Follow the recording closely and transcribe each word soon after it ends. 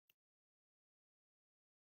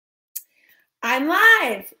I'm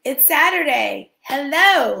live. It's Saturday.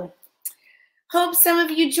 Hello. Hope some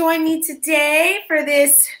of you join me today for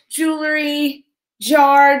this jewelry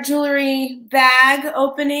bag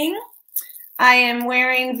opening. I am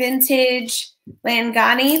wearing vintage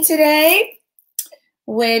Langani today,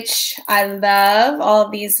 which I love, all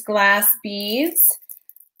of these glass beads.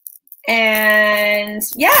 And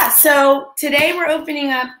yeah, so today we're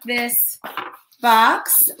opening up this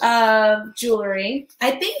box of jewelry. I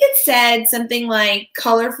think it said something like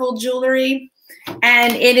colorful jewelry,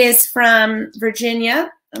 and it is from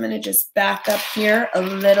Virginia. I'm going to just back up here a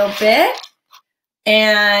little bit.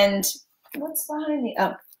 And what's behind me?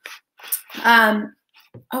 Oh,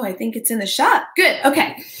 I think it's in the shop. Good.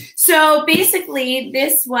 Okay. So basically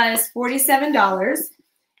this was $47.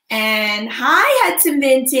 And hi, Hudson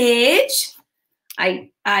Vintage.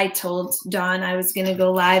 I told Dawn I was going to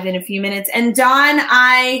go live in a few minutes. And Dawn,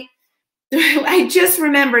 I just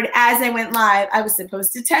remembered as I went live, I was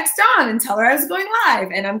supposed to text Dawn and tell her I was going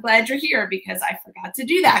live. And I'm glad you're here because I forgot to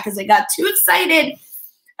do that because I got too excited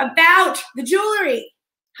about the jewelry.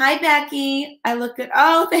 Hi, Becky. I look good.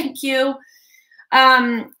 Oh, thank you.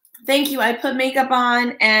 Thank you. I put makeup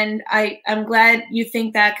on, and I'm glad you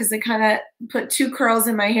think that because I kind of put 2 curls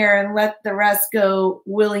in my hair and let the rest go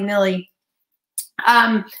willy-nilly.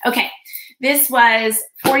 Okay, this was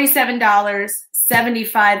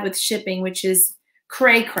 $47.75 with shipping, which is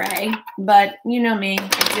cray-cray, but you know me,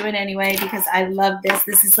 I do it anyway because I love this.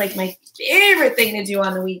 This is like my favorite thing to do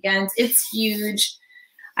on the weekends. It's huge.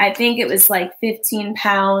 I think it was like 15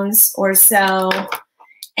 pounds or so.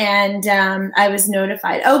 And I was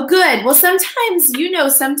notified. Oh, good. Well, sometimes,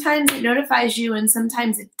 sometimes it notifies you and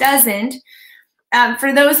sometimes it doesn't.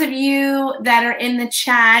 For those of you that are in the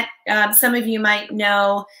chat, some of you might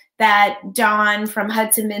know that Dawn from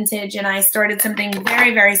Hudson Vintage and I started something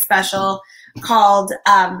very, very special called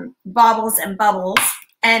Baubles and Bubbles.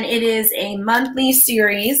 And it is a monthly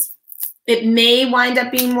series. It may wind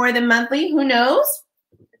up being more than monthly. Who knows?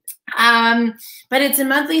 But it's a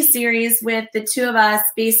monthly series with the 2 of us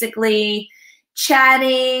basically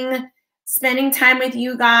chatting, spending time with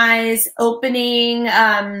you guys, opening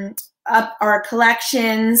up our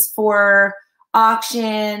collections for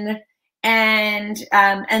auction and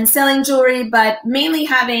selling jewelry, but mainly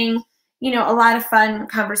having, a lot of fun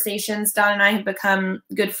conversations. Dawn and I have become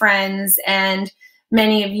good friends, and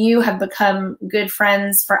many of you have become good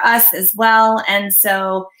friends for us as well. And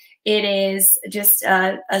so it is just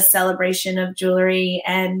a celebration of jewelry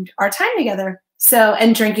and our time together. So,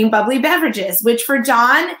 and drinking bubbly beverages, which for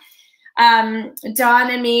Dawn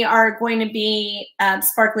and me are going to be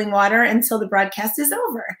sparkling water until the broadcast is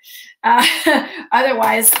over.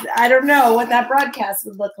 Otherwise, I don't know what that broadcast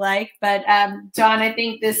would look like. But Dawn, I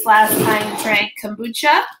think this last time drank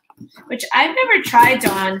kombucha, which I've never tried,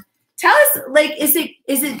 Dawn. Tell us, like, is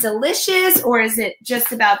it delicious or is it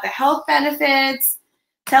just about the health benefits?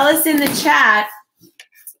 Tell us in the chat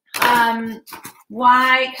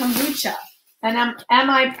why kombucha. And am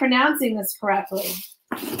I pronouncing this correctly?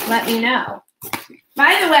 Let me know.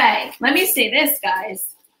 By the way, let me say this, guys,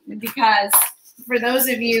 because for those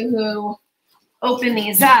of you who open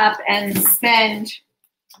these up and spend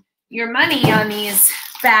your money on these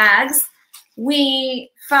bags,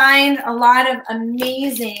 we find a lot of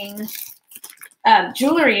amazing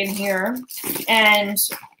jewelry in here. And,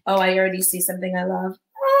 oh, I already see something I love.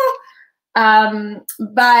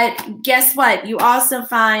 But guess what? You also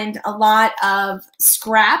find a lot of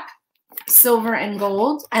scrap, silver and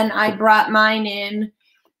gold, and I brought mine in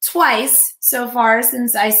twice so far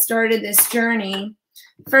since I started this journey.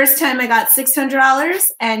 First time I got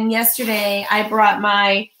 $600, and yesterday I brought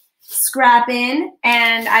my scrap in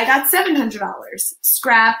and I got $700,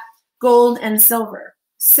 scrap, gold, and silver.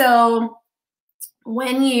 So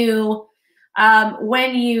when you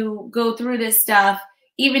go through this stuff,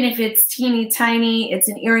 even if it's teeny tiny, it's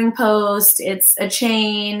an earring post, it's a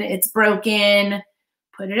chain, it's broken,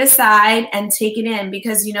 put it aside and take it in,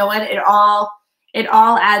 because you know what? It all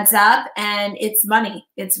adds up, and it's money.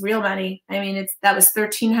 It's real money. I mean, that was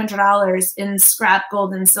 $1,300 in scrap,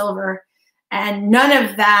 gold, and silver, and none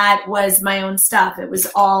of that was my own stuff. It was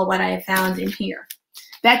all what I found in here.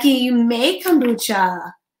 Becky, you make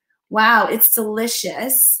kombucha. Wow, it's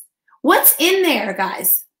delicious. What's in there,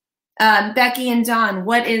 guys? Becky and Dawn,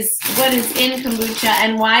 what is in kombucha,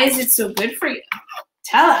 and why is it so good for you?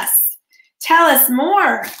 Tell us. Tell us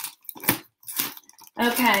more.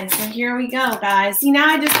 Okay, so here we go, guys. See, now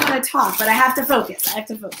I just want to talk, but I have to focus.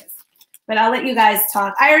 But I'll let you guys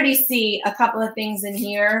talk. I already see a couple of things in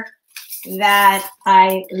here that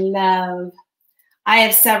I love. I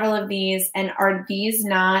have several of these, and are these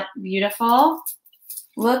not beautiful?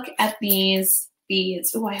 Look at these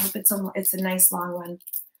beads. Oh, I hope it's a nice long one.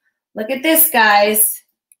 Look at this, guys.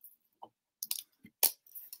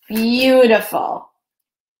 Beautiful.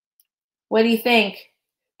 What do you think?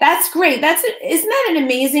 That's great. Isn't that an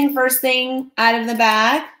amazing first thing out of the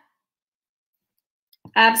bag?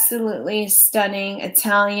 Absolutely stunning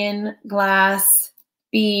Italian glass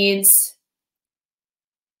beads.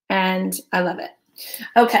 And I love it.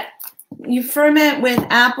 Okay. You ferment with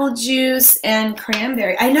apple juice and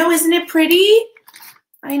cranberry. I know, isn't it pretty?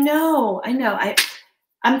 I know.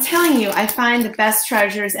 I'm telling you, I find the best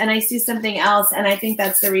treasures, and I see something else, and I think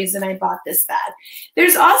that's the reason I bought this bag.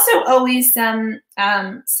 There's also always some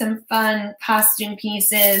fun costume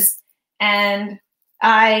pieces, and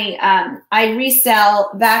I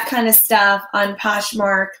resell that kind of stuff on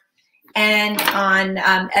Poshmark and on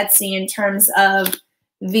Etsy in terms of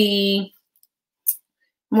the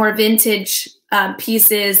more vintage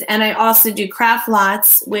pieces, and I also do craft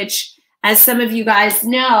lots, which, as some of you guys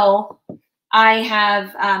know, I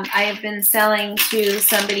have been selling to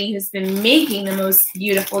somebody who's been making the most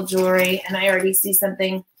beautiful jewelry, and I already see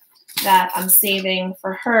something that I'm saving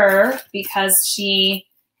for her because she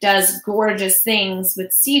does gorgeous things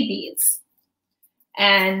with seed beads.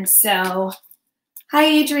 And so, hi,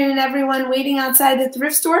 Adrian and everyone waiting outside the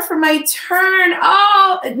thrift store for my turn.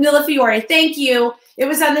 Oh, Nilla Fiore, thank you. It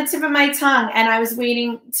was on the tip of my tongue, and I was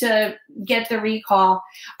waiting to get the recall.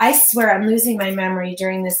 I swear I'm losing my memory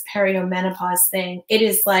during this perimenopause thing. It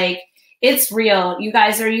is like, it's real. You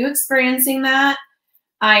guys, are you experiencing that?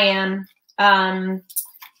 I am,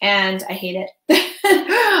 and I hate it.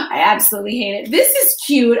 I absolutely hate it. This is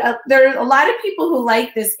cute. There are a lot of people who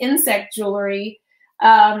like this insect jewelry,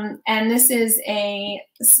 and this is a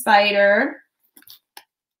spider.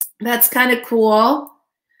 That's kind of cool.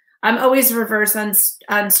 I'm always reverse on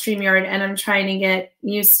StreamYard, and I'm trying to get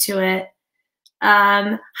used to it.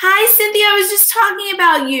 Hi, Cynthia. I was just talking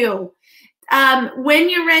about you. When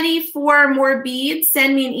you're ready for more beads,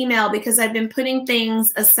 send me an email because I've been putting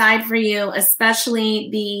things aside for you,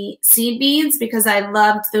 especially the seed beads, because I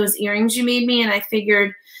loved those earrings you made me, and I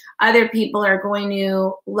figured other people are going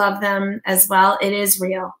to love them as well. It is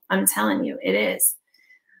real. I'm telling you, it is.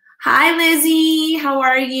 Hi, Lizzie. How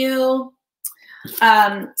are you?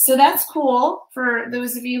 So that's cool for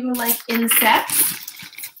those of you who like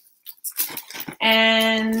insects.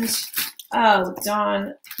 And, oh,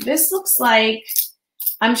 Dawn, this looks like,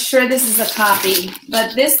 I'm sure this is a copy,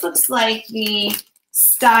 but this looks like the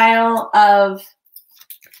style of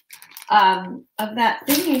that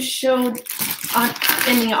thing you showed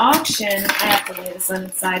in the auction. I have to lay this on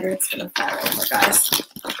its side or it's going to fall over, guys.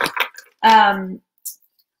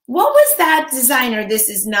 What was that designer? This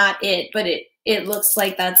is not it, but it looks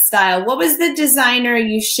like that style. What was the designer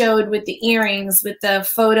you showed with the earrings, with the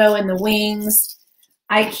photo and the wings?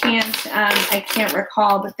 I can't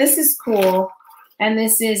recall, but this is cool. And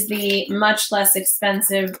this is the much less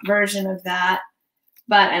expensive version of that,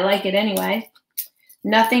 but I like it anyway.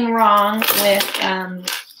 Nothing wrong with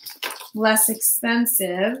less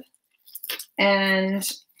expensive. And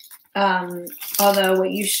although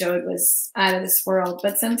what you showed was out of this world,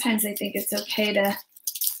 but sometimes I think it's okay to,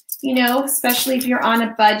 you know, especially if you're on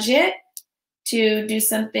a budget, to do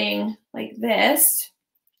something like this.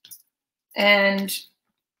 And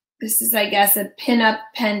this is, I guess, a pinup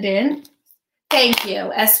pendant. Thank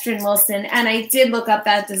you, Estrin Wilson. And I did look up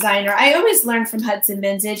that designer. I always learn from Hudson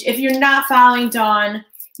Vintage. If you're not following Dawn,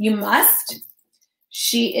 you must.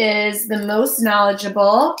 She is the most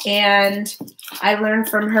knowledgeable, and I learn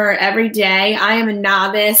from her every day. I am a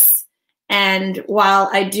novice, and while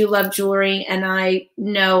I do love jewelry and I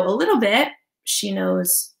know a little bit, she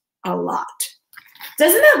knows a lot.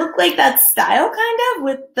 Doesn't that look like that style, kind of,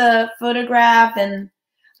 with the photograph? And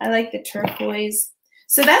I like the turquoise.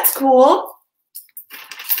 So that's cool.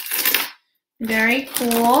 Very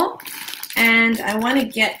cool. And I want to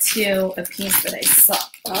get to a piece that I saw.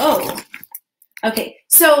 Oh, okay.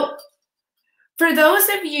 So for those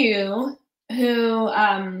of you who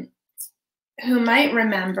might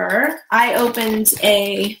remember, I opened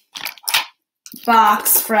a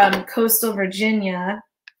box from Coastal Virginia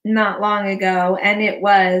not long ago, and it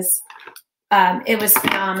was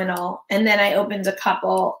phenomenal. And then I opened a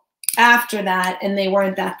couple after that, and they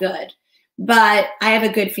weren't that good. But I have a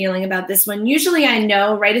good feeling about this one. Usually I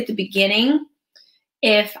know right at the beginning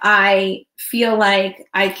if I feel like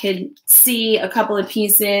I could see a couple of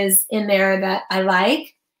pieces in there that I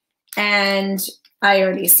like, and I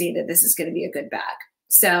already see that this is going to be a good bag.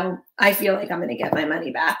 So I feel like I'm going to get my money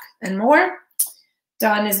back and more.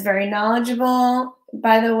 Dawn is very knowledgeable.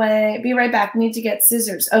 By the way, be right back. Need to get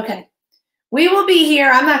scissors. Okay. we will be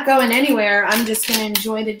here. I'm not going anywhere. I'm just going to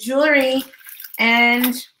enjoy the jewelry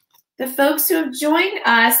and the folks who have joined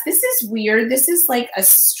us. This is weird. This is like a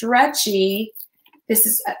stretchy. This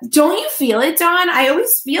is, don't you feel it, Dawn? I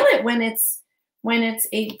always feel it when it's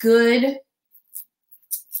a good,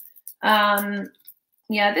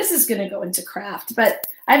 yeah, this is going to go into craft, but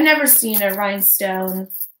I've never seen a rhinestone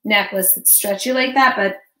necklace that's stretchy like that,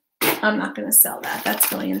 but I'm not going to sell that. That's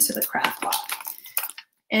going into the craft lot.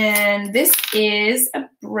 And this is a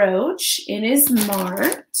brooch. It is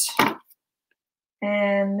marked.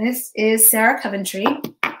 And this is Sarah Coventry.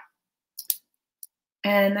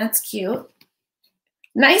 And that's cute.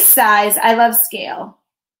 Nice size. I love scale.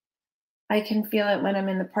 I can feel it when I'm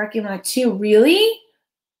in the parking lot too. Really?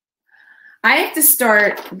 I have to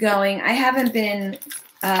start going. I haven't been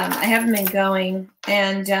going.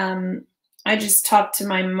 And I just talked to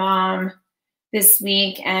my mom this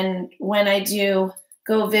week. And when I do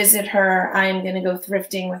go visit her, I'm going to go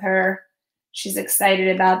thrifting with her. She's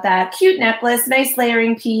excited about that. Cute necklace, nice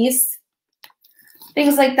layering piece.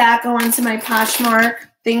 Things like that go into my Poshmark.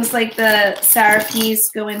 Things like the Sarah piece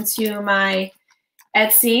go into my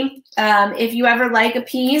Etsy. If you ever like a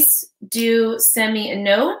piece, do send me a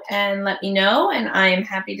note and let me know, and I am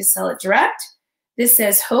happy to sell it direct. This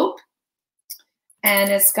says Hope, and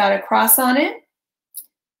it's got a cross on it.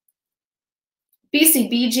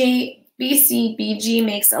 BCBG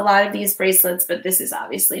makes a lot of these bracelets, but this is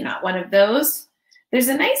obviously not one of those. There's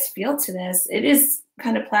a nice feel to this. It is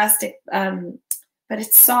kind of plastic, but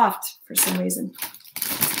it's soft for some reason.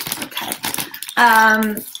 Okay.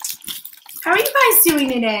 How are you guys doing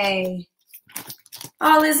today?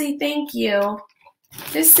 Oh, Lizzie, thank you.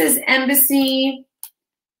 This says Embassy.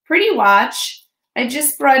 Pretty watch. I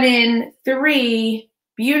just brought in 3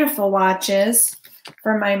 beautiful watches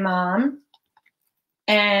for my mom.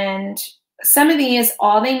 And some of these,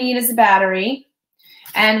 all they need is a battery.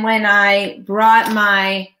 And when I brought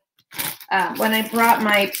my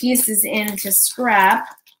pieces in to scrap,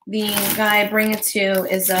 the guy I bring it to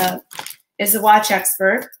is a watch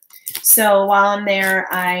expert. So while I'm there,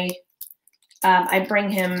 I bring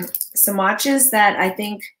him some watches that I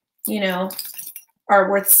think, you know, are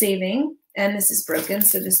worth saving. And this is broken,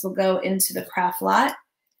 so this will go into the craft lot.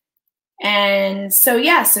 And so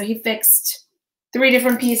yeah, so he fixed 3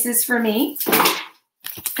 different pieces for me,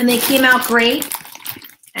 and they came out great,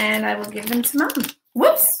 and I will give them to Mom.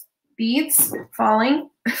 Whoops, beads falling.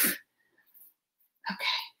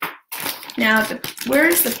 Okay, now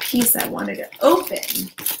where's the piece I wanted to open?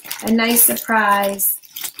 A nice surprise.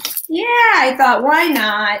 Yeah, I thought, why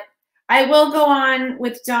not? I will go on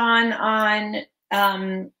with Dawn on,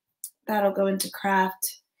 that'll go into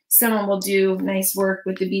craft. Someone will do nice work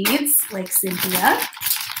with the beads, like Cynthia.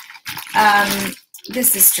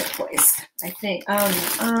 This is turquoise, I think.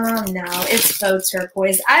 Oh no, it's faux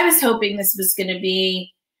turquoise. I was hoping this was going to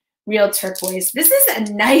be real turquoise. This is a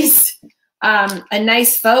nice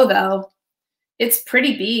faux though. It's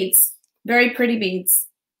pretty beads, very pretty beads,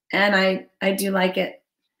 and I do like it,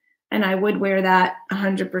 and I would wear that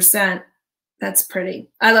 100%. That's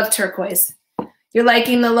pretty. I love turquoise. You're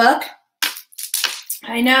liking the look?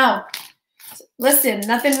 I know. Listen,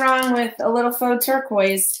 nothing wrong with a little faux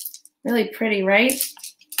turquoise. Really pretty, right?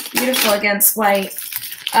 Beautiful against white.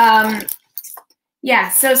 Yeah,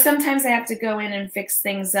 so sometimes I have to go in and fix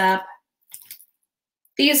things up.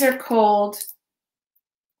 These are cold.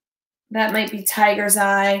 That might be tiger's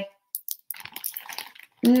eye.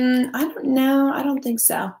 I don't know. I don't think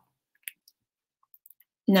so.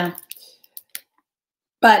 No.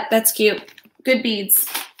 But that's cute. Good beads.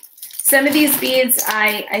 Some of these beads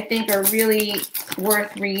I think are really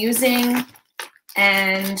worth reusing,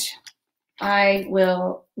 and I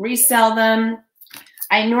will resell them.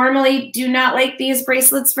 I normally do not like these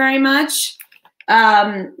bracelets very much,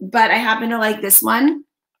 but I happen to like this one.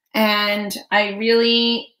 And I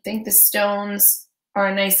really think the stones are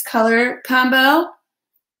a nice color combo.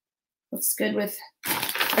 Looks good with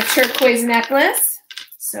a turquoise necklace.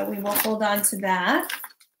 So we will hold on to that.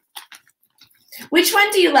 Which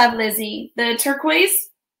one do you love, Lizzie? The turquoise?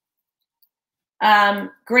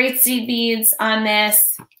 Great seed beads on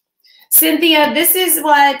this. Cynthia, this is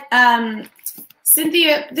what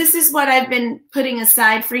I've been putting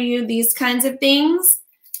aside for you, these kinds of things,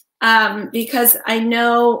 because I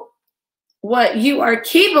know what you are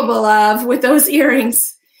capable of with those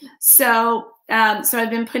earrings. So I've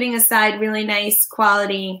been putting aside really nice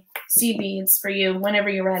quality seed beads for you. Whenever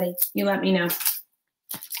you're ready, you let me know.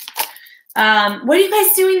 What are you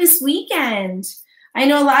guys doing this weekend? I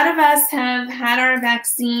know a lot of us have had our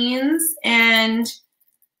vaccines, and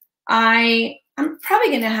I'm probably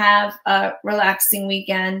going to have a relaxing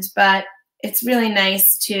weekend, but it's really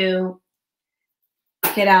nice to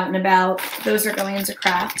get out and about. Those are going into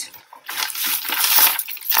craft.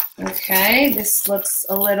 Okay, this looks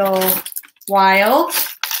a little wild.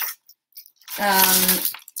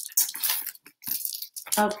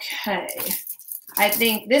 Okay, I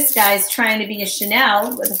think this guy's trying to be a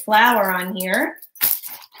Chanel with a flower on here.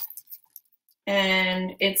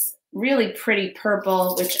 And it's really pretty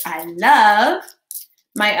purple, which I love.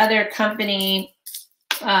 My other company,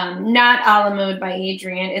 not a la mode by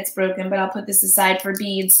Adrian, it's broken, but I'll put this aside for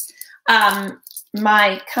beads.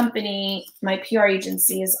 My company, my PR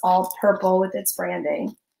agency is all purple with its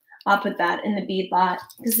branding. I'll put that in the bead lot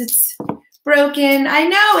because it's broken. I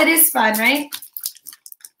know, it is fun, right?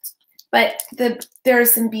 But there are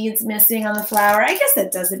some beads missing on the flower. I guess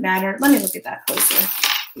that doesn't matter. Let me look at that closer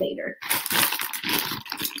later.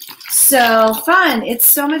 So fun. It's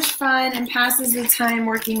so much fun and passes the time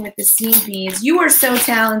working with the seed beads. You are so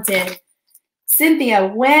talented. Cynthia,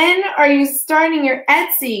 when are you starting your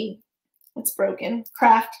Etsy? It's broken.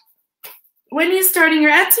 Craft. When are you starting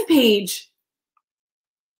your Etsy page?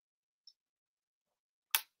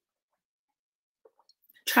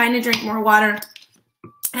 Trying to drink more water.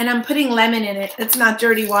 And I'm putting lemon in it. It's not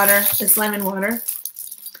dirty water. It's lemon water.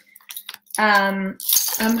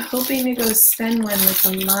 I'm hoping to go spend one with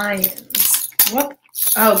the lions. Whoop.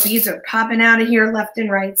 Oh, bees are popping out of here left and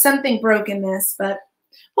right. Something broke in this, but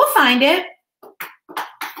we'll find it.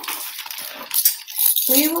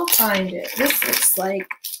 We will find it. This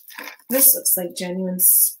looks like genuine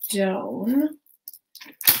stone.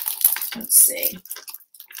 Let's see.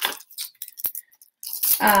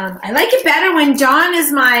 I like it better when Dawn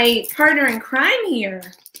is my partner in crime here.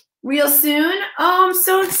 Real soon? Oh, I'm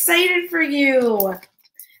so excited for you.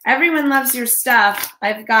 Everyone loves your stuff.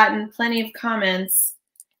 I've gotten plenty of comments.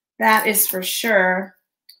 That is for sure.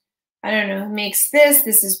 I don't know who makes this.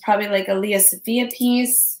 This is probably like a Leah Sophia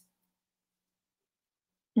piece.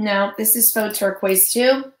 No, this is faux turquoise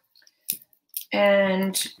too.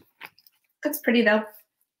 And that's pretty though.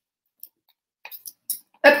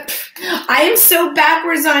 I am so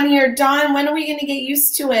backwards on here, Dawn. When are we going to get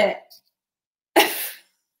used to it?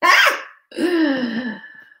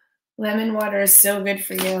 Lemon water is so good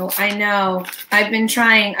for you. I know. I've been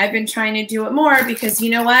trying to do it more because you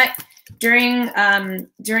know what? During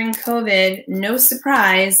COVID, no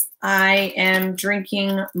surprise, I am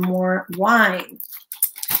drinking more wine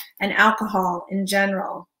and alcohol in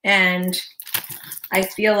general. And I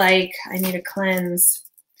feel like I need a cleanse.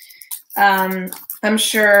 I'm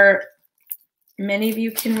sure many of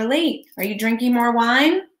you can relate. Are you drinking more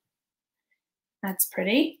wine? That's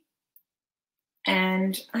pretty.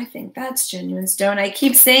 And I think that's genuine stone. I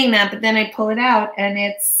keep saying that, but then I pull it out and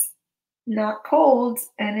it's not cold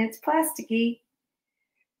and it's plasticky.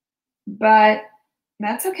 But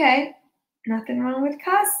that's okay. Nothing wrong with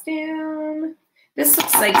costume. This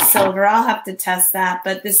looks like silver. I'll have to test that,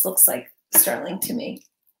 but this looks like sterling to me.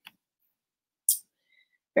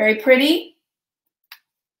 Very pretty.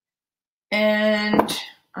 And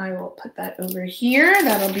I will put that over here.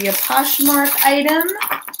 That'll be a Poshmark item.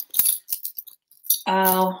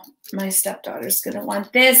 Oh, my stepdaughter's going to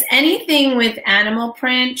want this. Anything with animal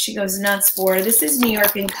print, she goes nuts for. This is New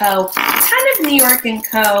York & Co. A ton of New York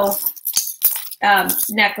 & Co.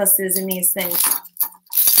 Necklaces in these things.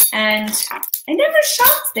 And I never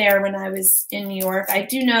shopped there when I was in New York. I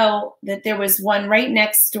do know that there was one right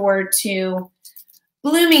next door to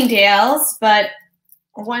Bloomingdale's, but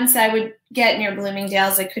once I would get near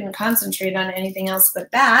Bloomingdale's, I couldn't concentrate on anything else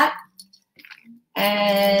but that.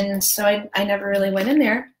 And so I never really went in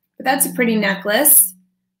there. But that's a pretty necklace.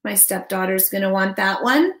 My stepdaughter's going to want that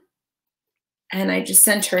one. And I just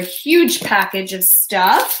sent her a huge package of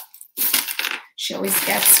stuff. She always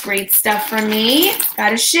gets great stuff from me. Got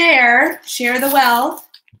to share the wealth.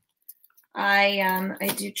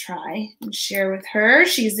 I do try and share with her.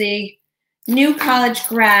 She's a new college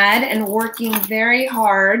grad and working very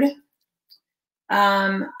hard.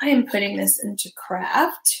 I am putting this into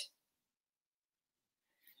craft.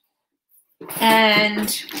 And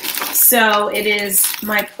so it is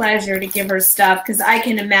my pleasure to give her stuff because I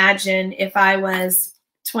can imagine if I was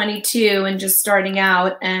 22 and just starting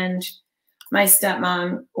out and my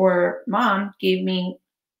stepmom or mom gave me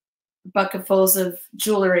bucketfuls of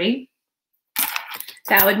jewelry,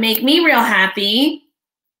 that would make me real happy.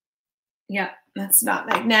 Yeah, that's not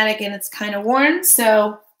magnetic and it's kind of worn.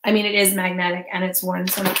 So, I mean, it is magnetic and it's worn.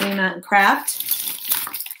 So I'm putting that in craft.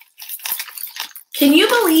 Can you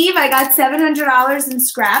believe I got $700 in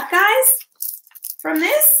scrap, guys, from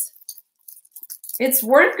this? It's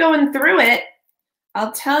worth going through it.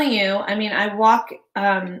 I'll tell you, I mean, I walk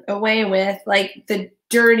away with like the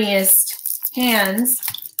dirtiest Hands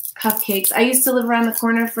cupcakes. I used to live around the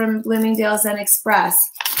corner from Bloomingdale's and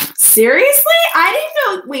Express. Seriously? I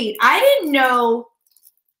didn't know. Wait, I didn't know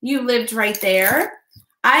you lived right there.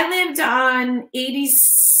 I lived on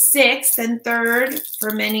 86th and 3rd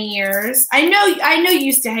for many years. I know you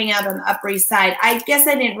used to hang out on the Upper East Side. I guess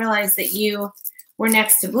I didn't realize that you were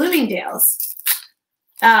next to Bloomingdale's.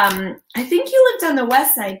 I think you lived on the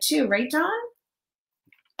West Side too, right, John?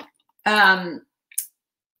 I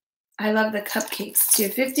love the cupcakes too.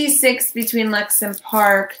 56 between Lex and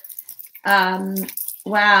Park.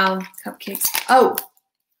 Wow, cupcakes. Oh,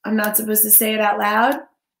 I'm not supposed to say it out loud.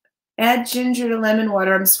 Add ginger to lemon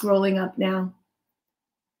water. I'm scrolling up now.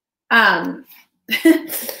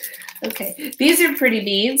 Okay, these are pretty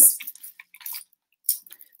beads.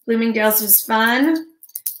 Bloomingdale's was fun.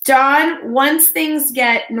 Dawn, once things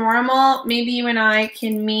get normal, maybe you and I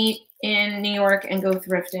can meet in New York and go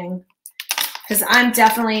thrifting. Because I'm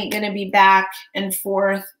definitely going to be back and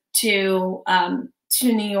forth to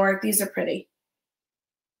New York. These are pretty.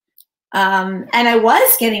 And I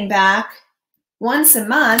was getting back once a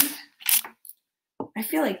month. I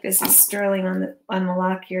feel like this is sterling on the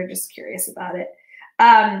lock here. Just curious about it.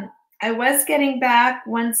 I was getting back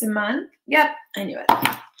once a month. Yep, I knew it.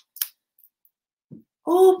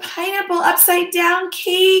 Oh, pineapple upside down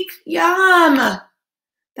cake. Yum.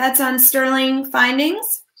 That's on Sterling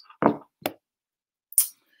Findings.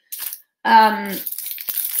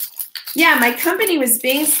 Yeah, my company was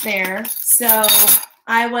based there, so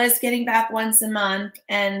I was getting back once a month,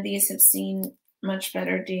 and these have seen much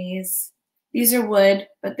better days. These are wood,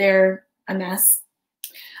 but they're a mess.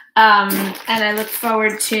 And I look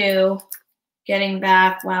forward to getting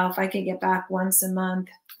back. Wow, if I could get back once a month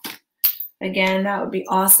again, that would be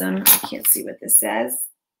awesome. I can't see what this says.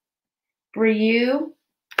 Brieux.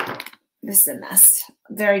 This is a mess.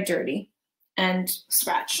 Very dirty and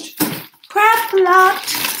scratched. Craft lot.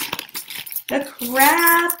 The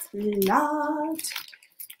craft lot.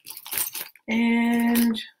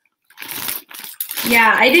 And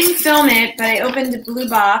yeah, I didn't film it, but I opened the blue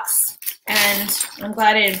box, and I'm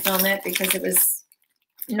glad I didn't film it because it was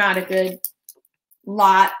not a good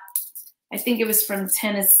lot. I think it was from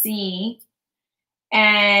Tennessee.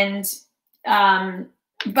 And,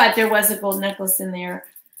 but there was a gold necklace in there.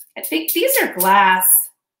 I think these are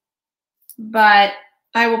glass, but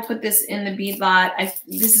I will put this in the bead lot.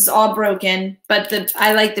 This is all broken, but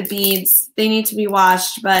I like the beads. They need to be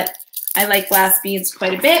washed, but I like glass beads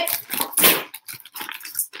quite a bit.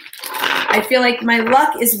 I feel like my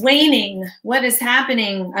luck is waning. What is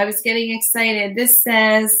happening? I was getting excited. This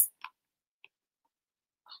says,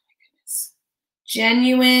 oh my goodness,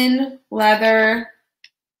 genuine leather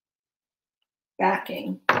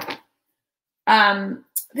backing.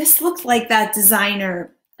 This looked like that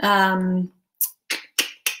designer. Can't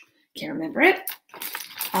remember it.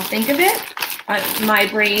 I'll think of it. My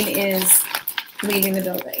brain is leaving the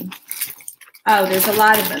building. Oh, there's a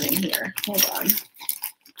lot of them in here. Hold on.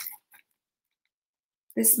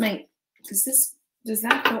 This might, does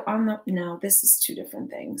that go on the, no, this is two different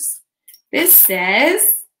things. This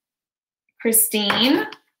says Christine,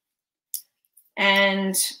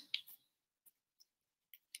 and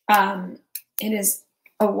it is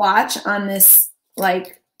a watch on this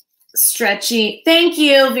like stretchy, thank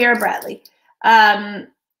you, Vera Bradley,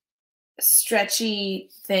 stretchy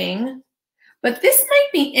thing. But this might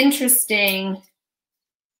be interesting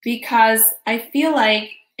because I feel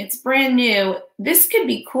like it's brand new. This could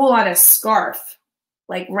be cool on a scarf,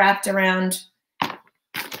 like wrapped around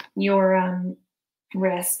your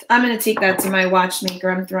wrist. I'm going to take that to my watchmaker.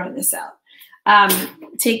 I'm throwing this out.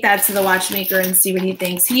 Take that to the watchmaker and see what he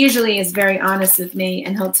thinks. He usually is very honest with me,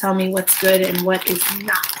 and he'll tell me what's good and what is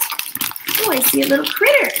not. Oh, I see a little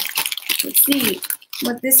critter. Let's see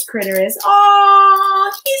what this critter is.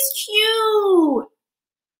 Oh, he's cute.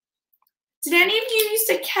 Did any of you used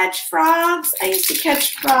to catch frogs? I used to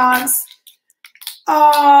catch frogs.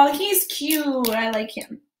 Oh, he's cute. I like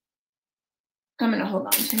him. I'm going to hold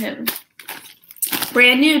on to him.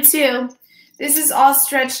 Brand new, too. This is all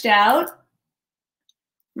stretched out.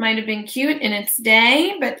 Might have been cute in its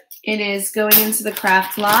day, but it is going into the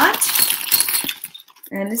craft lot.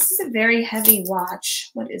 And this is a very heavy watch.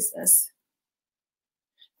 What is this?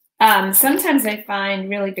 Sometimes I find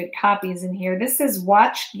really good copies in here. This is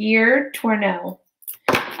Watch Gear Tourneau.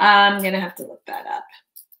 I'm going to have to look that up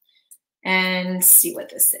and see what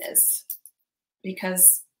this is,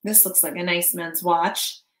 because this looks like a nice men's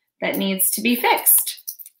watch that needs to be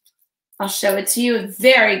fixed. I'll show it to you.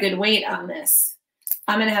 Very good weight on this.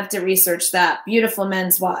 I'm going to have to research that. Beautiful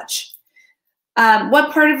men's watch.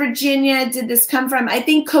 What part of Virginia did this come from? I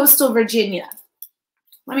think coastal Virginia.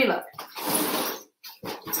 Let me look.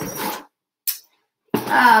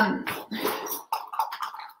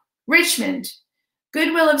 Richmond,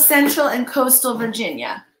 Goodwill of Central and Coastal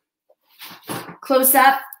Virginia. Close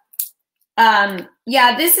up.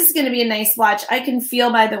 Yeah, this is going to be a nice watch. I can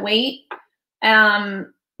feel by the weight.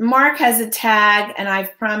 Mark has a tag, and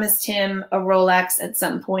I've promised him a Rolex at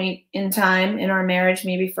some point in time in our marriage,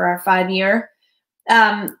 maybe for our 5-year.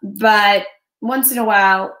 But once in a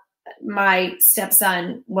while, my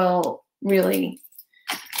stepson will really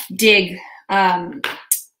dig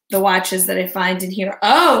the watches that I find in here.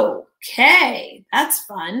 Oh, okay. That's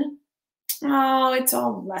fun. Oh, it's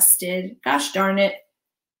all rusted. Gosh darn it.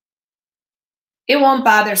 It won't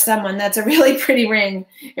bother someone. That's a really pretty ring.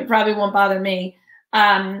 It probably won't bother me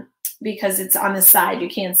because it's on the side. You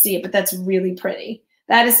can't see it, but that's really pretty.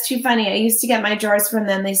 That is too funny. I used to get my jars from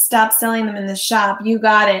them. They stopped selling them in the shop. You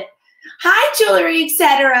got it. Hi, Jewelry,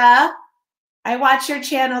 etc. I watch your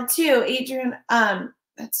channel too. Adrian,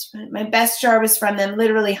 that's my best jar was from them.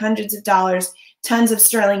 Literally hundreds of dollars, tons of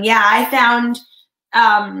sterling. Yeah, I found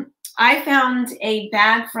a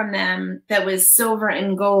bag from them that was silver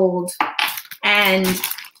and gold, and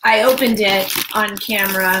I opened it on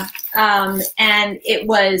camera, and it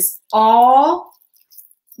was all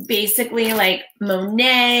basically like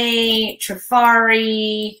Monet,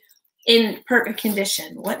 Trifari, in perfect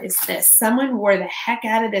condition. What is this? Someone wore the heck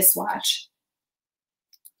out of this watch.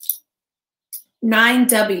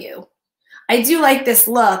 9W. I do like this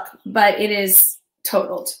look, but it is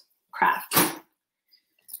totaled craft.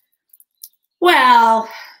 Well,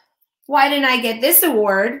 why didn't I get this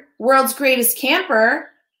award? World's Greatest Camper.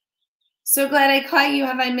 So glad I caught you.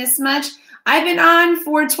 Have I missed much? I've been on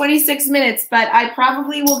for 26 minutes, but I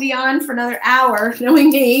probably will be on for another hour, knowing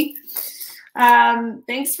me.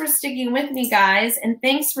 Thanks for sticking with me, guys, and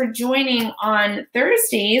thanks for joining on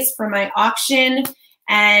Thursdays for my auction,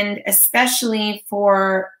 and especially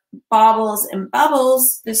for Baubles and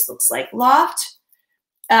Bubbles. This looks like Loft.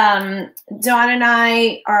 Dawn and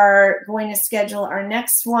I are going to schedule our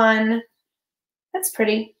next one. That's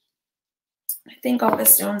pretty. I think all the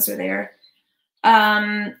stones are there.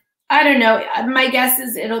 I don't know. My guess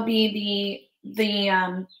is it'll be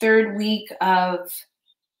the third week of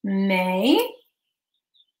May.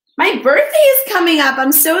 My birthday is coming up.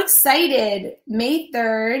 I'm so excited. May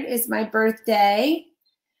 3rd is my birthday.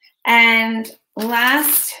 And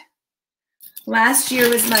last year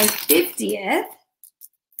was my 50th.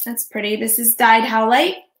 That's pretty. This is dyed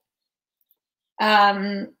howlite.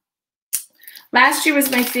 Last year was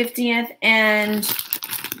my 50th, and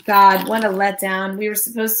God, what a letdown. We were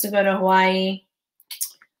supposed to go to Hawaii,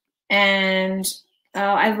 and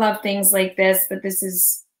I love things like this, but this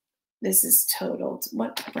is totaled.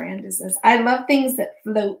 What brand is this? I love things that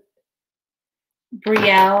float.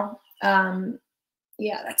 Brielle.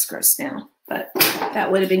 Yeah, that's gross now, but that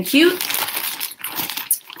would have been cute.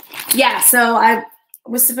 Yeah, so I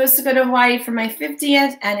was supposed to go to Hawaii for my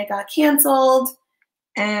 50th, and it got canceled,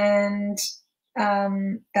 and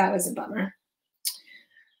that was a bummer,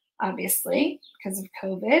 obviously, because of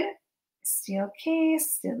COVID. Steel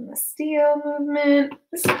case, stainless steel movement.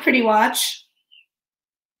 This is a pretty watch.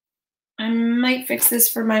 I might fix this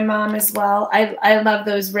for my mom as well. I love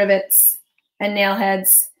those rivets and nail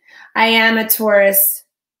heads. I am a Taurus.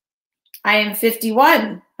 I am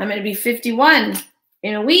 51. I'm going to be 51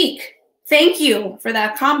 in a week. Thank you for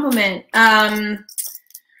that compliment.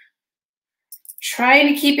 Trying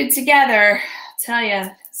to keep it together. I'll tell you,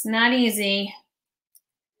 it's not easy.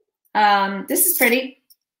 This is pretty.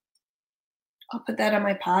 I'll put that on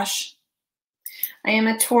my posh. I am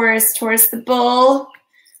a Taurus. Taurus the bull.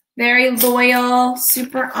 Very loyal,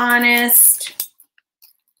 super honest.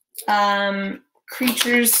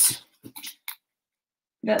 Creatures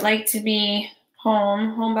that like to be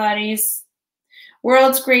homebodies.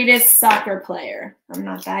 World's greatest soccer player. I'm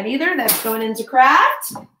not that either. That's going into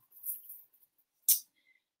craft.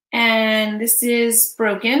 And this is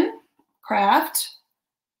broken craft.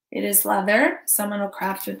 It is leather. Someone will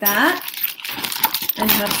craft with that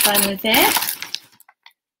and have fun with it.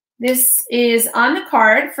 This is on the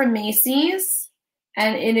card from Macy's,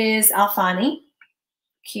 and it is Alfani.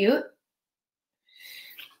 Cute.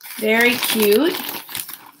 Very cute.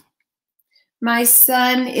 My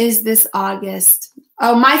son is this August.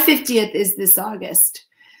 Oh, my 50th is this August.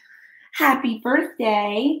 Happy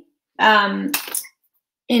birthday in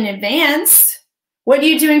advance. What are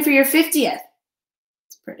you doing for your 50th?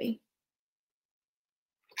 It's pretty.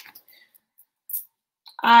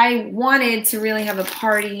 I wanted to really have a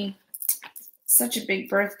party. Such a big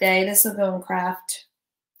birthday. This will go in craft.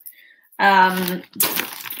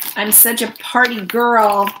 I'm such a party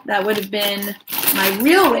girl. That would have been my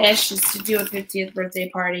real wish, is to do a 50th birthday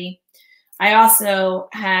party. I also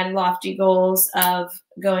had lofty goals of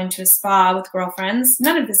going to a spa with girlfriends.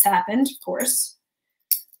 None of this happened, of course,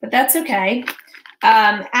 but that's okay.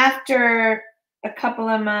 After a couple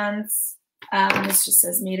of months, this just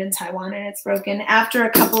says made in Taiwan and it's broken. After a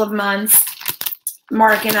couple of months,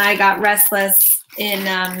 Mark and I got restless in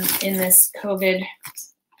this COVID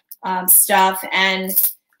stuff, and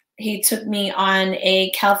he took me on a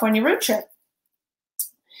California road trip,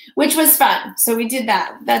 which was fun. So we did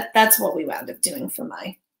that. That's what we wound up doing for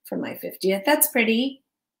my 50th. That's pretty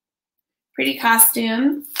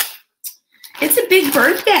costume. It's a big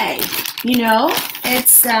birthday, you know.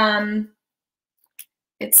 It's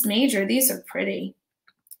major. These are pretty.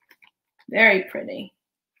 Very pretty.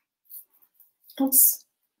 Oops.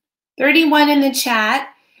 31 in the chat.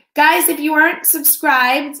 Guys, if you aren't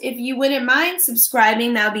subscribed, if you wouldn't mind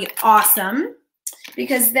subscribing, that would be awesome.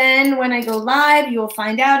 Because then when I go live, you'll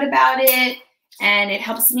find out about it, and it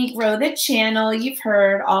helps me grow the channel. You've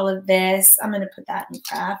heard all of this. I'm going to put that in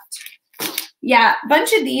craft. Yeah, a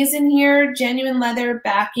bunch of these in here, genuine leather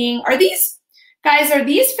backing. Are these, guys, are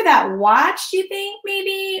these for that watch, do you think,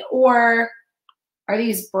 maybe? Or are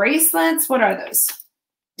these bracelets? What are those?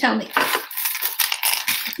 Tell me.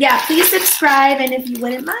 Yeah, please subscribe, and if you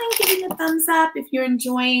wouldn't mind giving a thumbs up if you're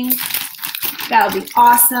enjoying, that would be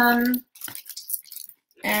awesome.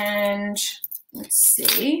 And let's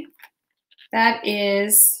see,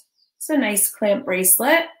 it's a nice clamp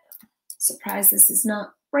bracelet. Surprised this is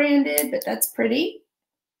not branded, but that's pretty.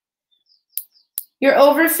 You're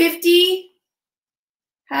over 50.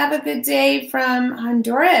 Have a good day from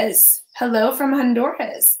Honduras. Hello from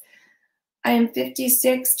Honduras. I am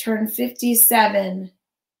 56, turned 57.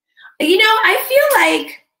 You know, I feel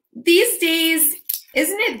like these days,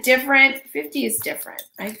 isn't it different? 50 is different.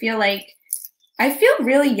 I feel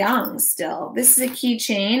really young still. This is a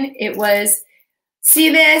keychain. It was, see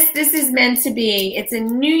this? This is meant to be. It's a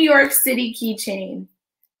New York City keychain.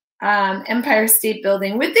 Empire State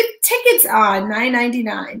Building with the tickets on,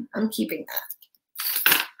 $9.99. I'm keeping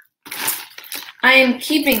that. I am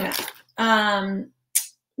keeping that.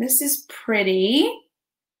 This is pretty.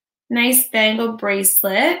 Nice bangle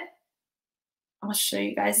bracelet. I'll show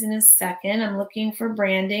you guys in a second. I'm looking for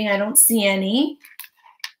branding. I don't see any,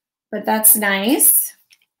 but that's nice.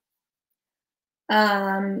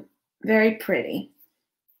 Very pretty.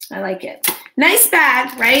 I like it. Nice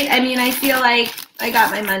bag, right? I mean, I feel like I got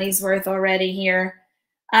my money's worth already here.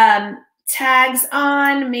 Tags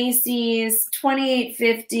on, Macy's,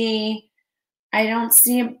 $28.50. I don't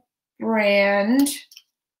see a brand.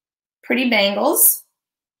 Pretty bangles.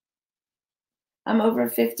 I'm over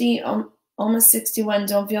 50, almost 61,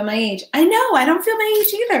 don't feel my age. I know, I don't feel my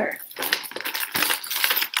age either.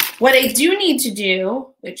 What I do need to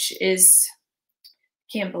do, which is,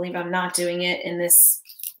 can't believe I'm not doing it in this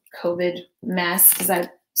COVID mess, because I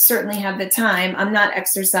certainly have the time. I'm not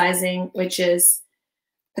exercising, which is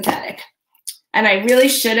pathetic. And I really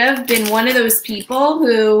should have been one of those people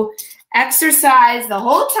who exercised the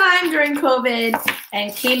whole time during COVID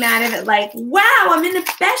and came out of it like, wow, I'm in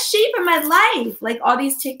the best shape of my life. Like all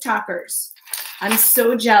these TikTokers. I'm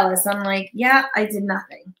so jealous. I'm like, yeah, I did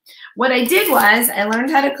nothing. What I did was I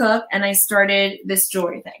learned how to cook and I started this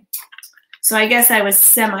jewelry thing. So I guess I was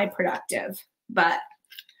semi-productive, but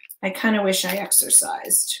I kind of wish I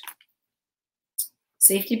exercised.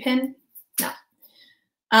 Safety pin? No.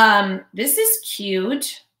 This is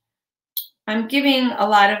cute. I'm giving a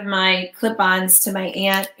lot of my clip-ons to my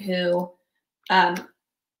aunt who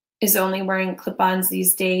is only wearing clip-ons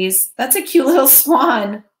these days. That's a cute little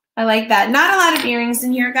swan. I like that. Not a lot of earrings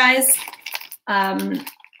in here, guys. I'm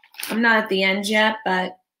not at the end yet,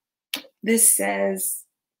 but this says...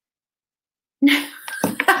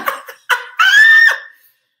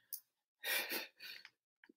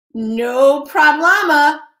 No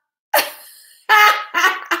problema.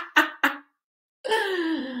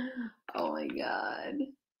 Oh my God.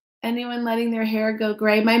 Anyone letting their hair go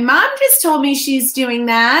gray? My mom just told me she's doing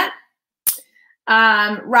that.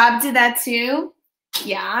 Rob did that too.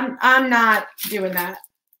 Yeah, I'm not doing that.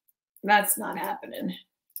 That's not happening.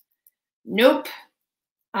 Nope.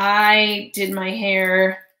 I did my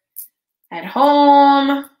hair at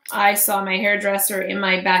home. I saw my hairdresser in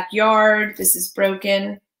my backyard. This is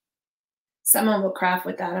broken. Someone will craft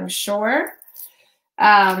with that, I'm sure.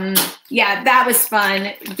 Yeah, that was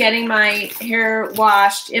fun. Getting my hair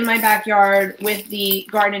washed in my backyard with the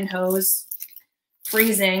garden hose.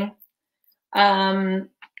 Freezing.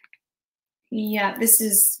 Yeah, this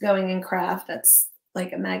is going in craft. That's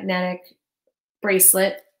like a magnetic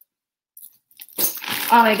bracelet.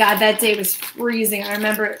 Oh my God, that day was freezing. I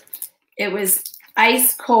remember it was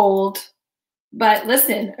ice cold But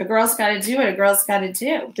listen, a girl's got to do what a girl's got to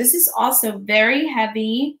do. This is also very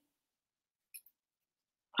heavy.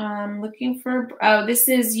 Looking for, oh, this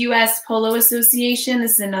is U.S. Polo Association.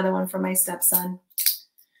 This is another one for my stepson.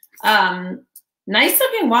 Nice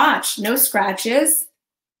looking watch. No scratches.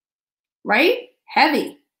 Right?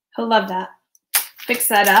 Heavy. He'll love that. Fix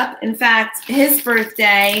that up. In fact, his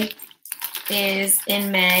birthday is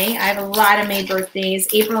in May. I have a lot of May birthdays,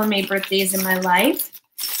 April and May birthdays in my life.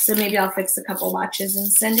 So maybe I'll fix a couple watches and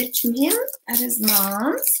send it to him at his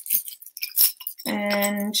mom's.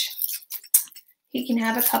 And he can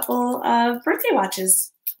have a couple of birthday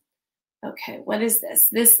watches. Okay, what is this?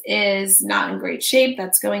 This is not in great shape.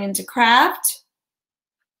 That's going into craft.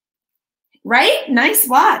 Right? Nice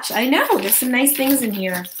watch. I know. There's some nice things in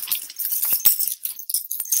here.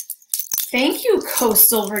 Thank you,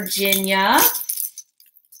 Coastal Virginia.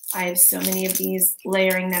 I have so many of these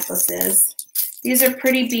layering necklaces. These are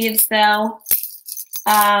pretty beads, though.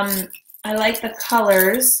 I like the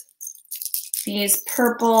colors. These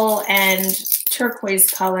purple and turquoise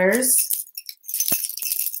colors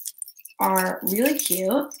are really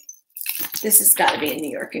cute. This has got to be in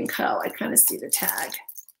New York & Co. I kind of see the tag.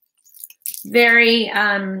 Very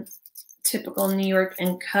typical New York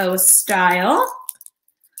 & Co. style.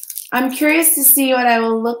 I'm curious to see what I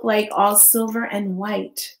will look like all silver and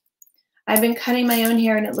white. I've been cutting my own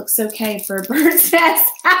hair and it looks okay for a bird's nest.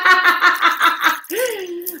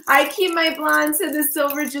 I keep my blonde so the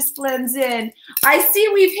silver just blends in. I see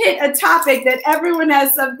we've hit a topic that everyone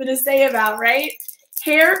has something to say about, right?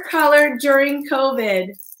 Hair color during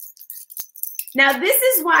COVID. Now, this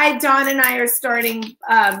is why Dawn and I are starting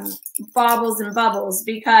Baubles and Bubbles,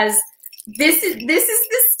 because this is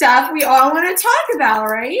the stuff we all want to talk about,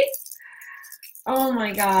 right? Oh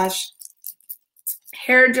my gosh.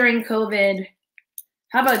 Hair during COVID.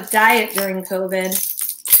 How about diet during COVID?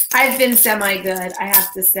 I've been semi-good, I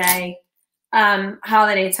have to say.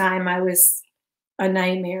 Holiday time, I was a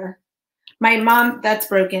nightmare. My mom, that's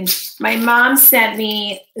broken. My mom sent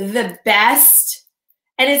me the best,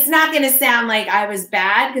 and it's not going to sound like I was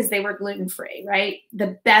bad because they were gluten-free, right?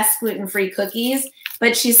 The best gluten-free cookies,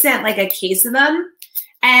 but she sent like a case of them.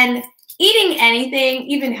 And eating anything,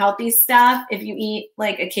 even healthy stuff, if you eat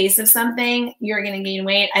like a case of something, you're going to gain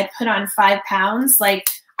weight. I put on 5 pounds. Like,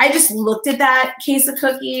 I just looked at that case of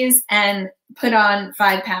cookies and put on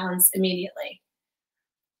 5 pounds immediately.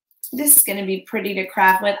 This is going to be pretty to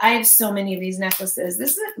craft with. I have so many of these necklaces.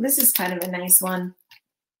 This is kind of a nice one.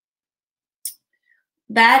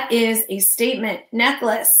 That is a statement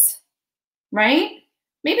necklace, right?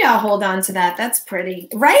 Maybe I'll hold on to that. That's pretty.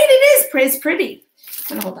 Right? It is. It's pretty.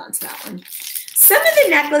 I'm going to hold on to that one. Some of the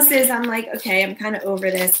necklaces, I'm like, okay, I'm kind of over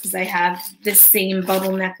this because I have the same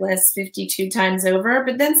bubble necklace 52 times over.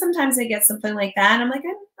 But then sometimes I get something like that, and I'm like,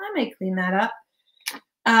 I might clean that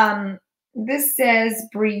up. This says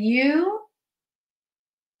Brieux.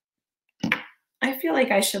 I feel like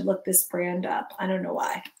I should look this brand up. I don't know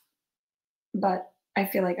why, but I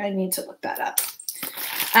feel like I need to look that up.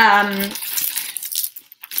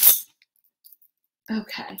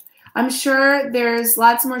 Okay. I'm sure there's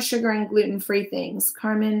lots more sugar and gluten-free things.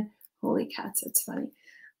 Carmen, holy cats, that's funny.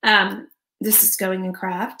 This is going in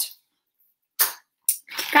craft.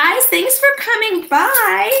 Guys, thanks for coming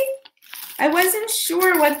by. I wasn't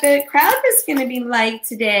sure what the crowd was going to be like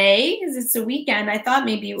today because it's a weekend. I thought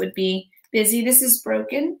maybe it would be busy. This is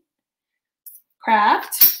broken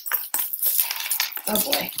craft. Oh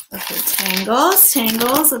boy. Okay, tangles,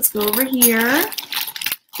 tangles. Let's go over here.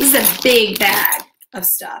 This is a big bag of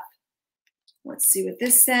stuff. Let's see what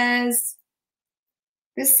this says.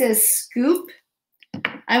 This says Scoop.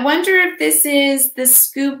 I wonder if this is the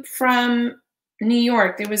Scoop from New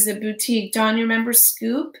York. There was a boutique. Dawn, you remember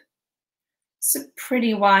Scoop? It's a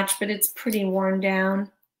pretty watch, but it's pretty worn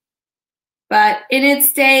down. But in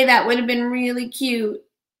its day, that would have been really cute.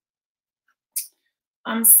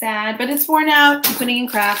 I'm sad, but it's worn out. I'm putting in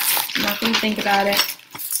craft. I'm not going to think about it.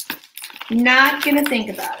 Not going to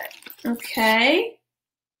think about it. Okay.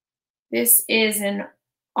 This is an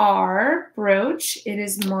R brooch. It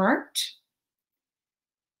is marked.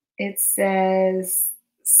 It says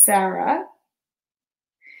Sarah.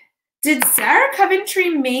 Did Sarah Coventry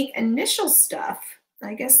make initial stuff?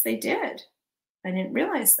 I guess they did. I didn't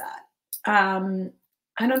realize that.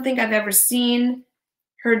 I don't think I've ever seen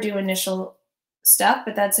her do initial stuff,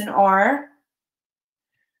 but that's an R.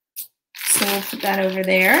 So we'll put that over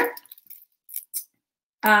there.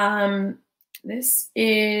 This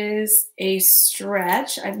is a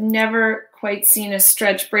stretch. I've never quite seen a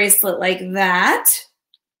stretch bracelet like that.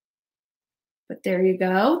 But there you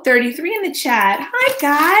go. 33 in the chat. Hi,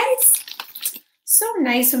 guys. So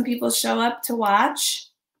nice when people show up to watch.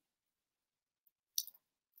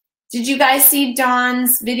 Did you guys see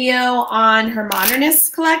Dawn's video on her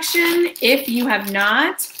modernist collection? If you have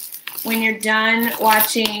not, when you're done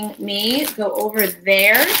watching me, go over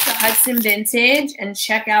there to Hudson Vintage and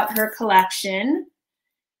check out her collection.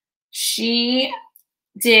 She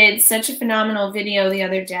did such a phenomenal video the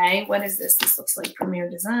other day. What is this? This looks like Premier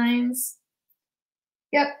Designs.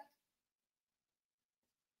 Yep.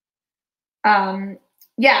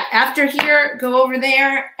 Yeah, after here, go over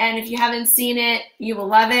there, and if you haven't seen it, you will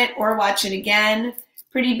love it, or watch it again.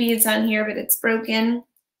 Pretty beads on here, but it's broken.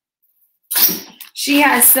 She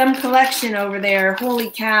has some collection over there. Holy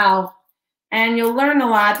cow. And you'll learn a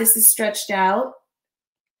lot. This is stretched out.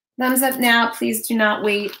 Thumbs up now. Please do not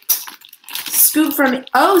wait. Scoop from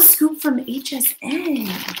HSN.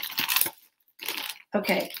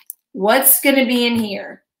 Okay, what's going to be in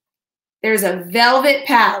here? There's a velvet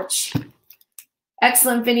pouch.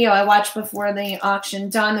 Excellent video I watched before the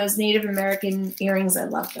auction. Dawn, those Native American earrings, I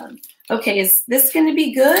love them. Okay, is this going to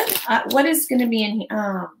be good? What is going to be in here? Oh,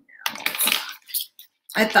 no.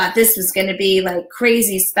 I thought this was going to be like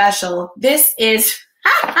crazy special. This is,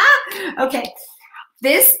 okay,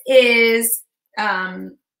 this is,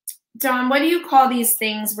 Dawn, what do you call these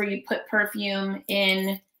things where you put perfume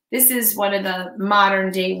in? This is one of the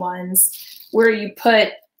modern day ones where you put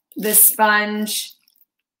the sponge,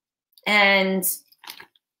 and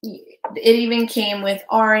it even came with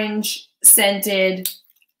orange scented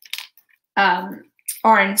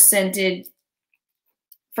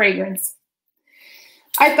fragrance.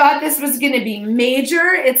 I thought this was going to be major.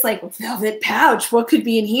 It's like a velvet pouch. What could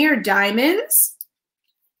be in here? Diamonds?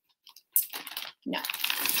 No,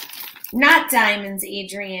 not diamonds,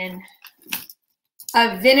 Adrian.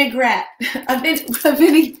 A vinaigrette. A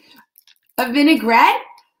vinaigrette?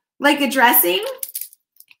 Like a dressing?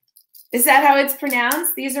 Is that how it's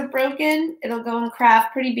pronounced? These are broken. It'll go in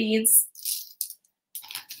craft. Pretty beads.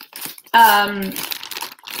 That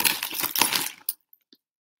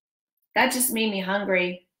just made me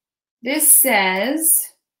hungry. This says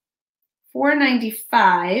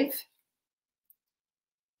 $4.95.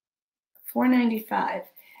 $4.95.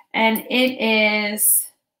 And it is,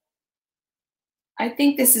 I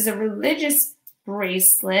think this is a religious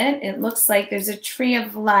bracelet. It looks like there's a tree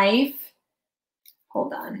of life.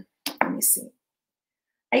 Hold on. Let me see.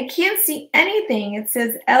 I can't see anything. It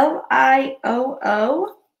says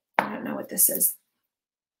L-I-O-O. I don't know what this is.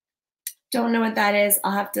 Don't know what that is.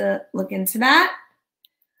 I'll have to look into that.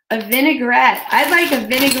 A vinaigrette. I'd like a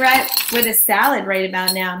vinaigrette with a salad right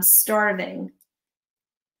about now. I'm starving.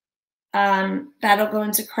 That'll go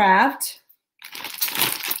into craft.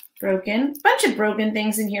 Broken. Bunch of broken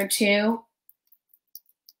things in here too.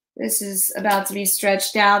 This is about to be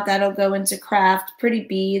stretched out. That'll go into craft. Pretty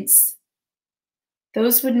beads.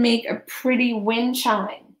 Those would make a pretty wind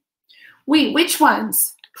chime. Wait, which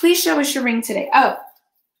ones? Please show us your ring today. Oh,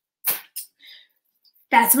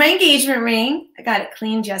 that's my engagement ring. I got it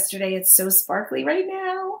cleaned yesterday. It's so sparkly right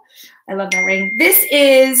now. I love that ring. This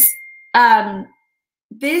is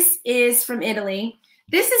from Italy.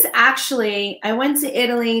 This is actually, I went to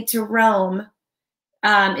Italy, to Rome.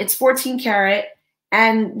 It's 14 karat.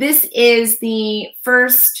 And this is the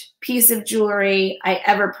first piece of jewelry I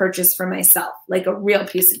ever purchased for myself, like a real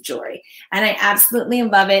piece of jewelry. And I absolutely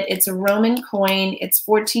love it. It's a Roman coin. It's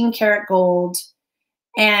 14 karat gold.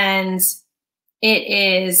 And it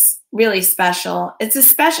is really special. It's a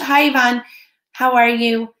special, hi Yvonne, how are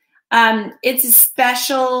you? It's a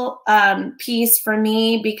special piece for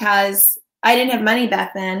me because I didn't have money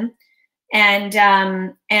back then. And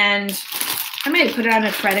I might have put it on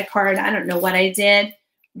a credit card. I don't know what I did,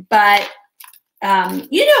 but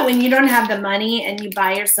you know, when you don't have the money and you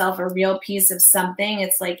buy yourself a real piece of something,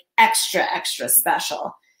 it's like extra, extra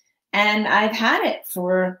special. And I've had it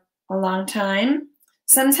for a long time.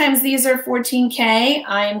 Sometimes these are 14K.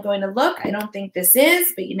 I am going to look. I don't think this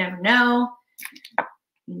is, but you never know.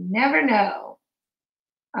 You never know.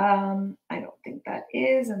 I don't think that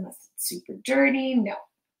is, unless it's super dirty. No.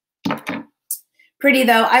 Pretty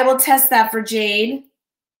though. I will test that for Jade.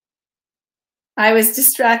 I was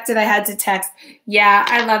distracted. I had to text. Yeah,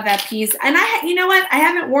 I love that piece. And you know what? I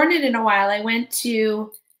haven't worn it in a while. I went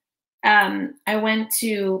to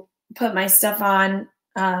put my stuff on,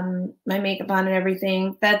 my makeup on and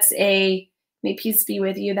everything. That's may peace be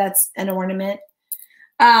with you. That's an ornament.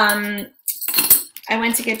 I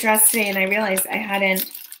went to get dressed today and I realized I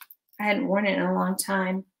hadn't worn it in a long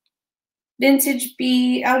time. Vintage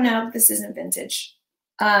bead. Oh no, this isn't vintage.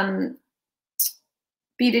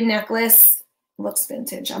 Beaded necklace. Looks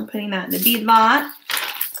vintage. I'm putting that in the bead lot.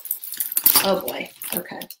 Oh boy.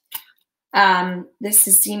 Okay. This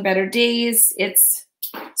has seen better days. Its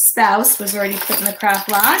spouse was already put in the craft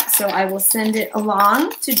lot, so I will send it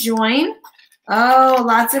along to join. Oh,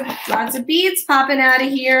 lots of beads popping out of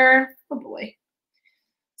here. Oh boy.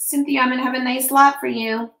 Cynthia, I'm gonna have a nice lot for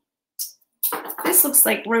you. This looks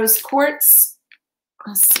like rose quartz.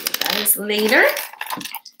 I'll see what that is later.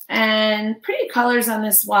 And pretty colors on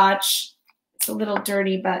this watch. It's a little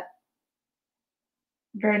dirty, but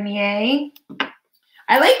Vernier.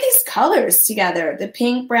 I like these colors together. The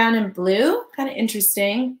pink, brown, and blue. Kind of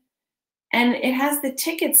interesting. And it has the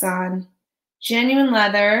tickets on. Genuine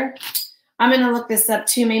leather. I'm going to look this up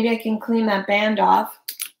too. Maybe I can clean that band off.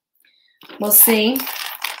 We'll see.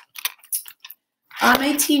 On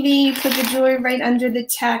my TV, you put the jewelry right under the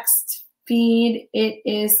text feed. It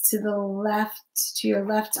is to the left, to your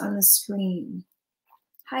left on the screen.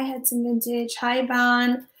 Hi, Hudson Vintage. Hi,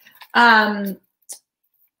 Bon.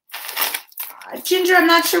 Ginger, I'm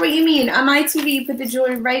not sure what you mean. On my TV, you put the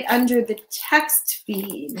jewelry right under the text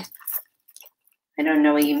feed. I don't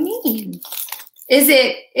know what you mean. Is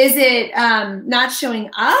it not showing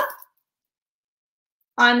up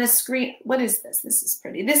on the screen? What is this? This is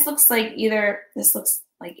pretty. This looks like this looks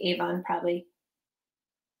like Avon probably.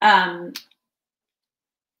 I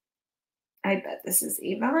bet this is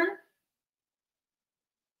Avon.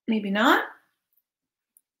 Maybe not.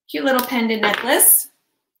 Cute little pendant necklace.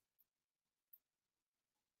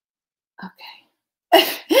 Okay.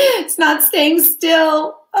 It's not staying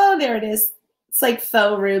still. Oh, there it is. It's like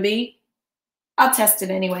faux ruby. I'll test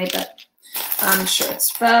it anyway, but I'm sure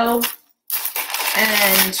it's faux.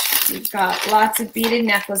 And we've got lots of beaded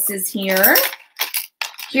necklaces here.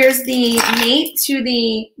 Here's the mate to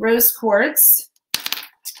the rose quartz.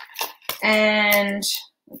 And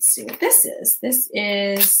let's see what this is. This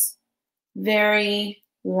is very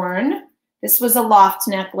worn. This was a loft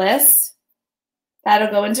necklace.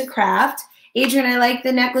 That'll go into craft. Adrian, I like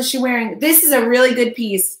the necklace you're wearing. This is a really good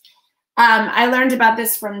piece. I learned about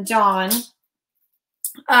this from Dawn.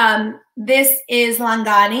 This is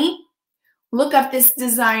Langani. Look up this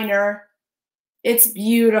designer. It's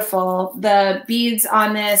beautiful. The beads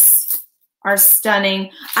on this are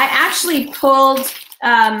stunning. I actually pulled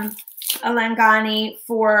a Langani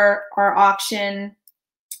for our auction,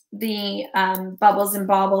 the Bubbles and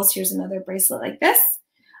Baubles. Here's another bracelet like this.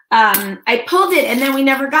 I pulled it and then we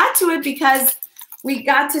never got to it because we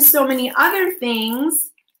got to so many other things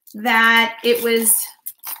that it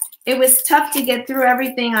was tough to get through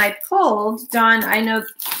everything I pulled. Dawn, I know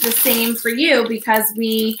the same for you because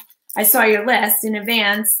I saw your list in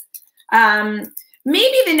advance.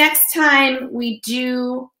 Maybe the next time we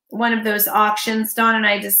do one of those auctions, Dawn and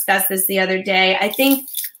I discussed this the other day, I think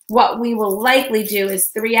what we will likely do is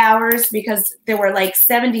 3 hours because there were like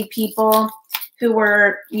 70 people who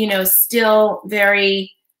were, you know, still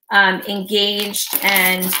very engaged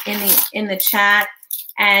and in the chat.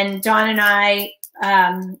 And Dawn and I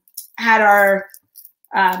had our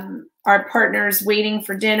partners waiting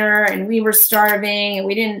for dinner, and we were starving, and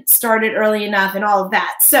we didn't start it early enough, and all of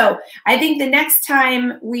that. So I think the next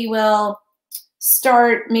time we will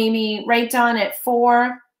start maybe right down at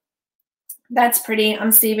 4. That's pretty.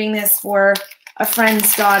 I'm saving this for a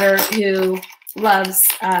friend's daughter who loves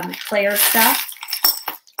Claire stuff.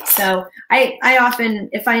 So I often,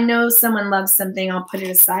 if I know someone loves something, I'll put it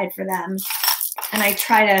aside for them. And I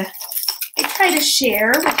try to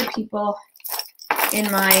share with the people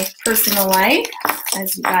in my personal life,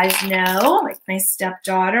 as you guys know, like my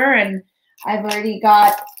stepdaughter. And I've already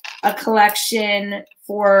got a collection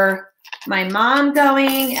for my mom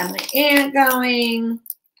going and my aunt going,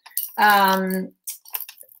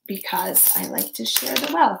 because I like to share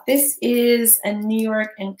the wealth. This is a New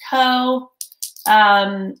York & Co.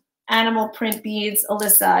 Animal print beads.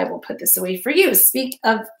 Alyssa, I will put this away for you. Speak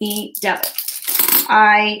of the devil.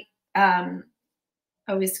 I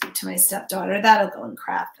always give to my stepdaughter. That'll go in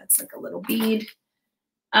craft. That's like a little bead.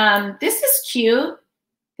 This is cute.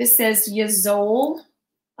 This says Yazol.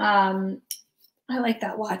 I like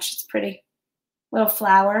that watch. It's pretty. Little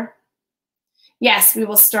flower. Yes, we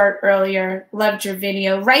will start earlier. Loved your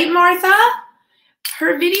video. Right, Martha?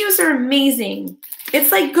 Her videos are amazing.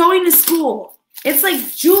 It's like going to school. It's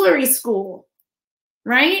like jewelry school,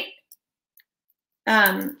 right?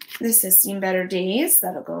 This has seen better days.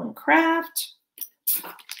 That'll go in craft.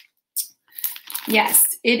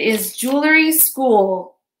 Yes, it is jewelry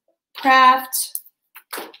school. Craft.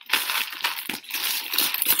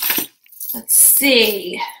 Let's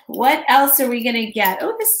see. What else are we going to get?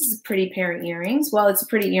 Oh, this is a pretty pair of earrings. Well, it's a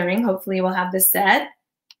pretty earring. Hopefully we'll have this set.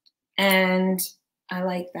 And I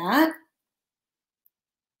like that.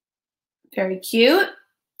 Very cute.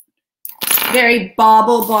 Very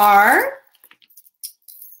bauble bar.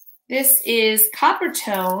 This is copper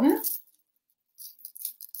tone.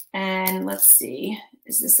 And let's see,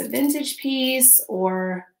 is this a vintage piece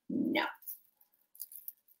or no?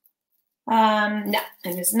 No,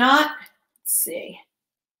 it is not. Let's see.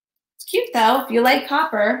 It's cute though, if you like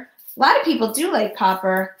copper. A lot of people do like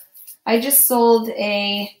copper. I just sold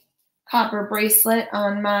a copper bracelet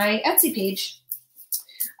on my Etsy page.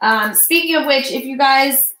 Speaking of which, if you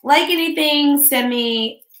guys like anything, send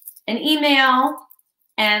me an email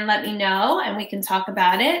and let me know and we can talk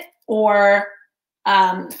about it, or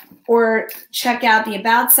check out the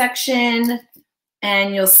About section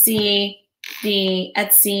and you'll see the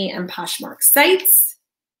Etsy and Poshmark sites.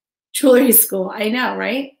 Jewelry school, I know,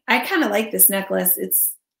 right? I kind of like this necklace.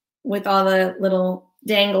 It's with all the little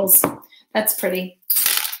dangles. That's pretty.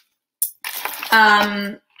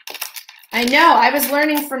 I know, I was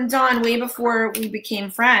learning from Dawn way before we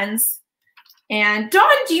became friends. And Dawn,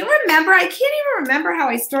 do you remember? I can't even remember how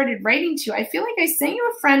I started writing to you. I feel like I sent you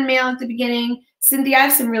a friend mail at the beginning. Cynthia, I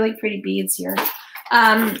have some really pretty beads here.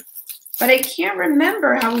 But I can't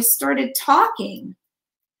remember how we started talking.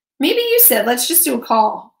 Maybe you said, let's just do a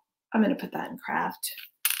call. I'm going to put that in craft.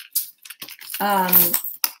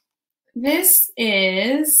 This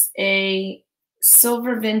is a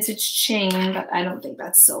silver vintage chain, but I don't think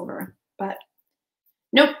that's silver. But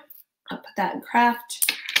nope, I'll put that in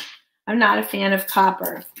craft. I'm not a fan of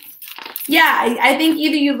copper. Yeah, I think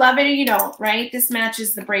either you love it or you don't, right? This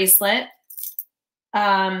matches the bracelet.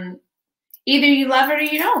 Either you love it or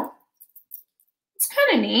you don't. It's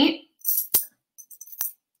kind of neat.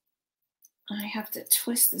 I have to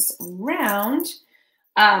twist this around.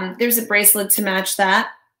 There's a bracelet to match that.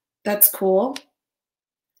 That's cool.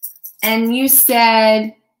 And you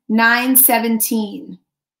said 917.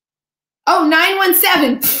 Oh,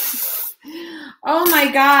 917. Oh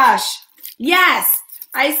my gosh. Yes.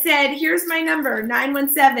 I said, here's my number,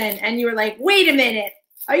 917. And you were like, wait a minute.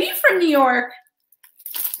 Are you from New York?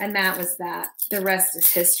 And that was that. The rest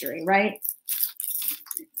is history, right?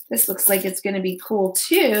 This looks like it's going to be cool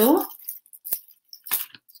too.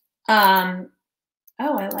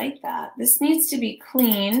 Oh, I like that. This needs to be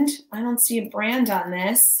cleaned. I don't see a brand on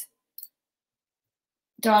this.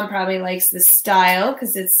 Dawn probably likes this style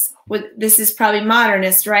because this is probably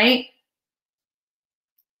modernist, right?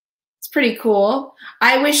 It's pretty cool.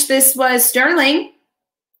 I wish this was sterling.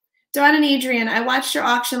 Dawn and Adrian, I watched your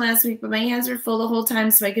auction last week, but my hands were full the whole time,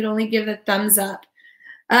 so I could only give a thumbs up.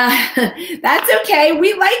 That's okay.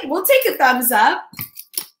 We'll take a thumbs up.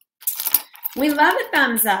 We love a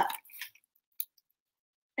thumbs up.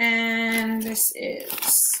 And this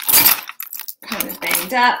is kind of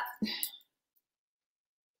banged up.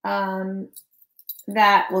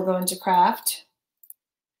 That will go into craft.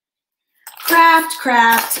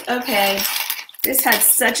 Craft. Okay. This had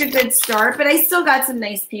such a good start, but I still got some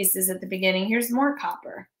nice pieces at the beginning. Here's more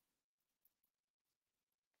copper.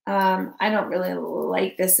 I don't really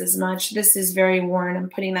like this as much. This is very worn. I'm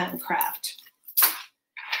putting that in craft.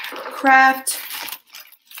 Craft.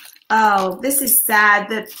 Oh, this is sad.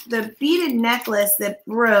 The beaded necklace that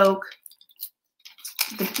broke,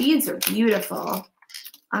 the beads are beautiful.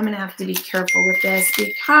 I'm going to have to be careful with this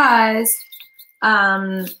because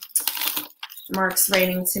Mark's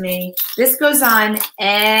writing to me. This goes on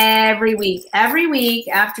every week. Every week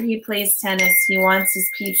after he plays tennis, he wants his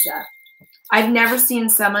pizza. I've never seen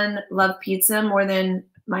someone love pizza more than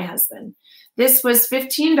my husband. This was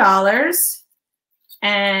 $15,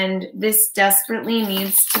 and this desperately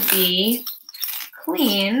needs to be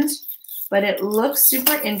cleaned, but it looks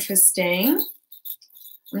super interesting.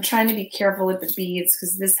 I'm trying to be careful with the beads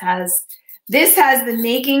because this has the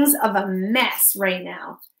makings of a mess right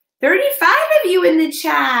now. 35 of you in the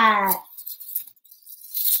chat.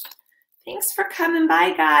 Thanks for coming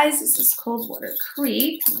by, guys. This is Coldwater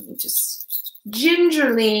Creek. Let me just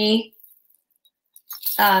gingerly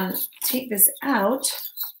take this out.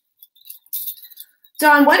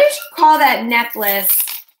 Dawn, what did you call that necklace?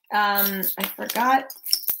 I forgot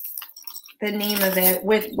the name of it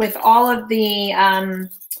with all of the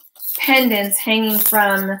pendants hanging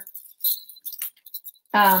from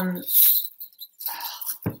oh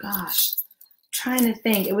gosh, I'm trying to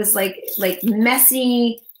think. It was like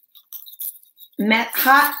messy,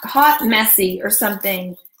 hot messy or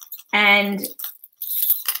something. And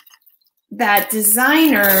that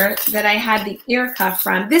designer that I had the ear cuff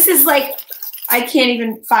from, this is like, I can't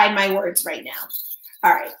even find my words right now.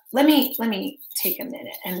 All right, let me take a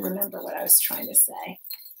minute and remember what I was trying to say.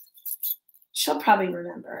 She'll probably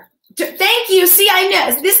remember. Thank you. See, I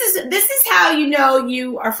know this is how you know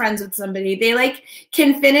you are friends with somebody. They like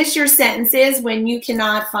can finish your sentences when you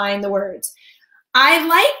cannot find the words. I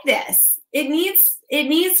like this. It it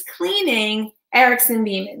needs cleaning. Erickson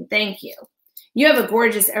Beeman, thank you. You have a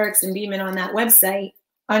gorgeous Erickson Beeman on that website,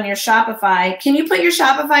 on your Shopify. Can you put your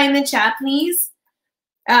Shopify in the chat, please?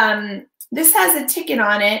 This has a ticket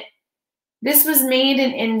on it. This was made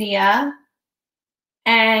in India.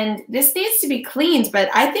 And this needs to be cleaned, but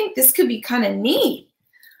I think this could be kind of neat.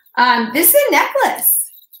 This is a necklace.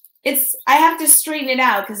 I have to straighten it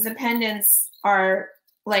out because the pendants are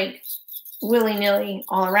like willy-nilly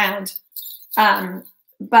all around.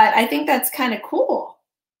 But I think that's kind of cool.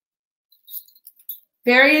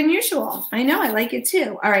 Very unusual. I know, I like it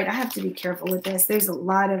too. All right, I have to be careful with this. There's a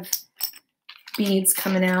lot of beads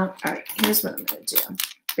coming out. All right, here's what I'm going to do.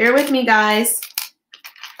 Bear with me, guys.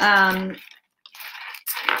 I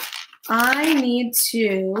need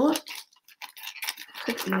to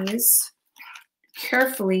put these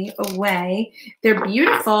carefully away. They're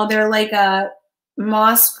beautiful. They're like a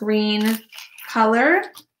moss green color,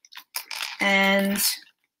 and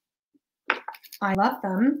I love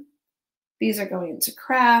them. These are going into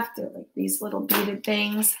craft. They're like these little beaded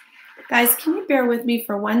things. Guys, can you bear with me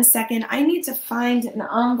for 1 second? I need to find an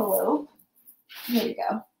envelope. Here we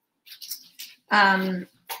go. To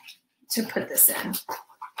put this in.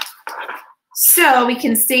 So we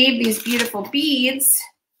can save these beautiful beads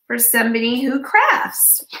for somebody who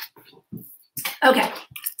crafts. Okay.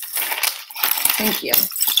 Thank you.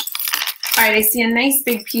 All right, I see a nice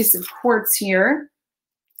big piece of quartz here.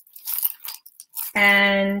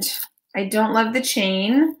 And I don't love the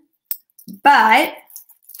chain, but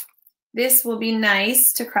this will be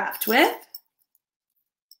nice to craft with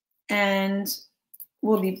and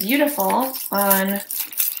will be beautiful on,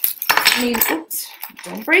 oops,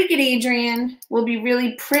 don't break it, Adrian. Will be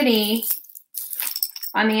really pretty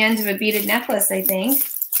on the end of a beaded necklace, I think.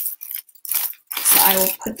 So I will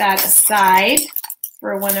put that aside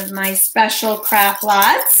for one of my special craft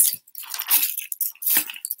lots.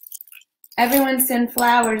 Everyone send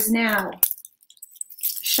flowers now.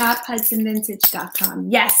 ShopHudsonVintage.com.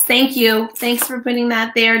 Yes, thank you. Thanks for putting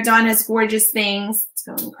that there. Dawn has gorgeous things. Let's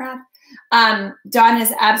go in craft. Dawn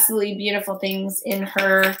has absolutely beautiful things in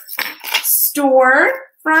her store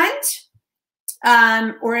front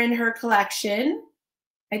or in her collection.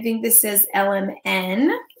 I think this says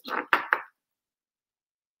LMN.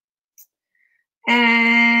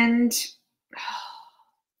 And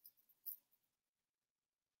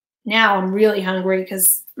now I'm really hungry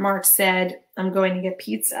because Mark said I'm going to get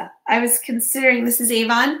pizza. I was considering, this is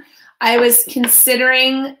Avon, I was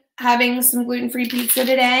considering having some gluten-free pizza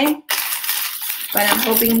today, but I'm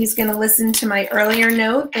hoping he's going to listen to my earlier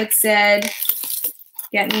note that said,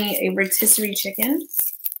 get me a rotisserie chicken.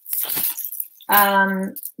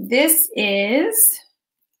 This is,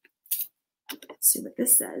 let's see what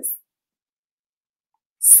this says.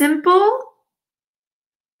 Simple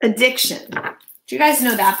Addiction. Do you guys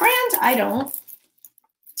know that brand? I don't.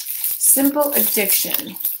 Simple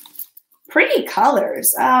Addiction. Pretty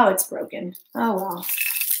colors. Oh, it's broken. Oh, well.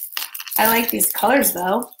 I like these colors,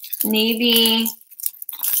 though. Navy,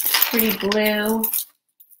 pretty blue.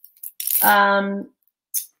 What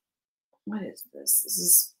is this? This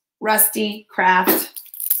is Rusty Craft.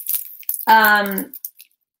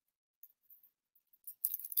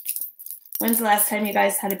 When's the last time you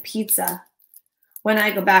guys had a pizza? When I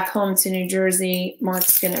go back home to New Jersey,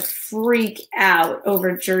 Mark's going to freak out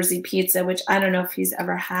over Jersey pizza, which I don't know if he's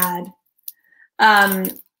ever had.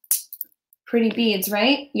 Pretty beads,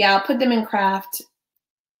 right? Yeah, I'll put them in craft.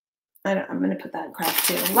 I'm going to put that in craft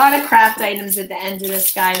too. A lot of craft items at the end of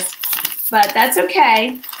this, guys. But that's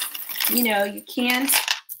okay. You know, you can't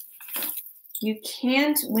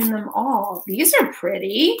win them all. These are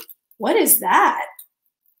pretty. What is that?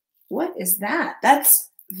 What is that? That's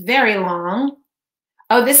very long.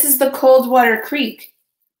 Oh, this is the Coldwater Creek.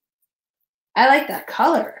 I like that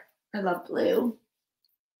color. I love blue.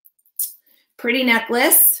 Pretty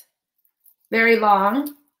necklace. Very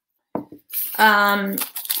long. No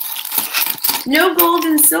gold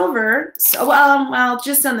and silver. So, well,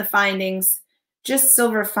 just on the findings. Just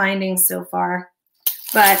silver findings so far.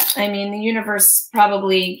 But, I mean, the universe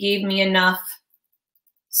probably gave me enough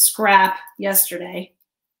scrap yesterday.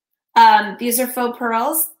 These are faux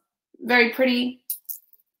pearls. Very pretty.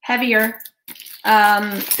 Heavier.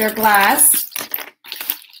 They're glass.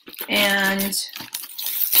 And,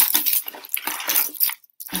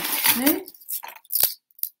 okay.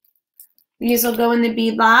 These will go in the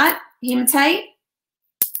bead lot. Hematite.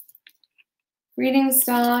 Reading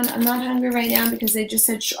stone. I'm not hungry right now because they just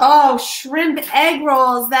said, oh, shrimp egg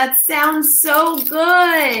rolls. That sounds so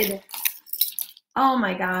good. Oh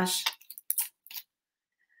my gosh.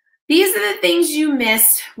 These are the things you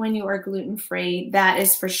miss when you are gluten-free. That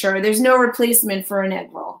is for sure. There's no replacement for an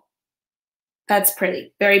egg roll. That's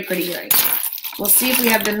pretty, very pretty earring. We'll see if we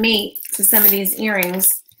have the mate to some of these earrings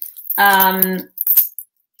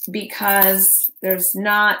because there's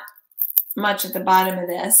not much at the bottom of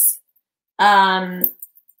this.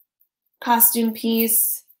 Costume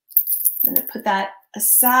piece. I'm going to put that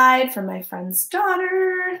aside for my friend's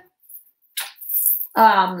daughter.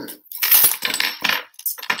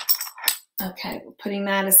 Okay, we're putting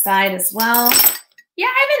that aside as well. Yeah,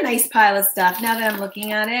 I have a nice pile of stuff now that I'm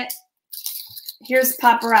looking at it. Here's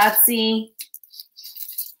paparazzi.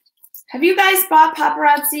 Have you guys bought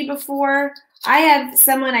paparazzi before? I have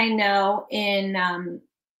someone I know in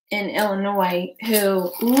Illinois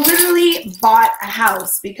who literally bought a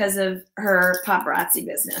house because of her paparazzi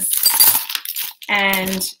business.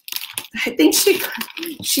 And I think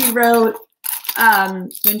she wrote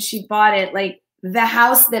when she bought it, like, the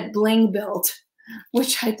house that Bling built,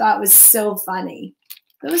 which I thought was so funny.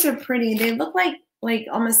 Those are pretty. They look like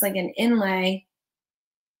almost like an inlay.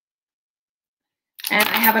 And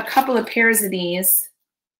I have a couple of pairs of these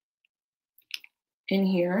in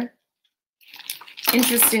here.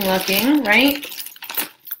 Interesting looking, right?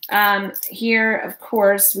 Here, of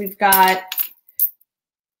course, we've got,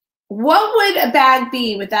 what would a bag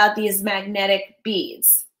be without these magnetic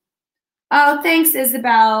beads? Oh, thanks,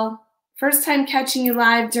 Isabel. First time catching you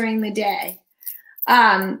live during the day.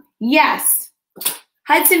 Yes,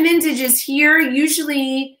 Hudson Vintage is here.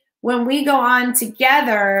 Usually when we go on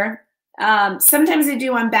together, sometimes I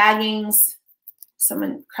do unbaggings.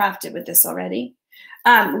 Someone crafted with this already.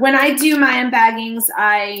 When I do my unbaggings,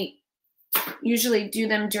 I usually do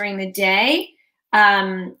them during the day.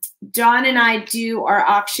 Dawn and I do our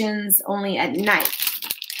auctions only at night.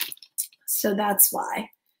 So that's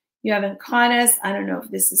why. You haven't caught us. I don't know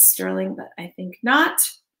if this is sterling, but I think not.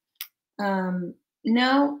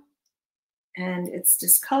 No. And it's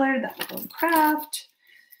discolored. That will go in craft.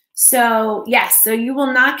 So yes, so you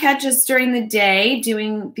will not catch us during the day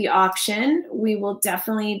doing the auction. We will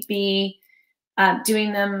definitely be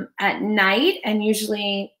doing them at night, and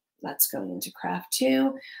usually that's going into craft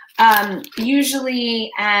too.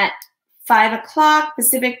 Usually at 5 o'clock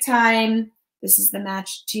Pacific time. This is the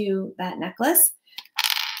match to that necklace.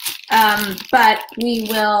 But we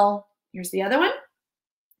will, here's the other one.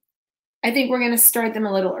 I think we're going to start them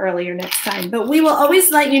a little earlier next time, but we will always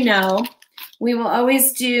let you know. We will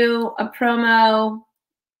always do a promo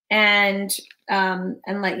and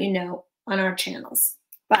let you know on our channels.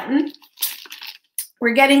 Button.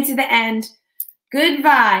 We're getting to the end. Good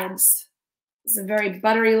vibes. It's a very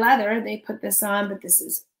buttery leather. They put this on, but this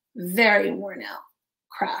is very worn out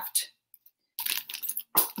craft.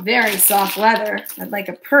 Very soft leather. I'd like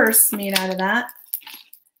a purse made out of that.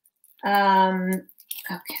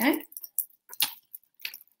 Okay.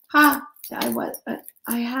 I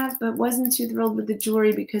have, but wasn't too thrilled with the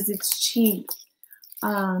jewelry because it's cheap.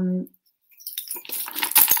 Okay.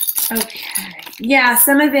 Yeah,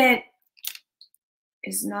 some of it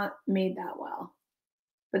is not made that well.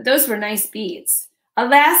 But those were nice beads.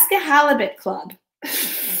 Alaska Halibut Club.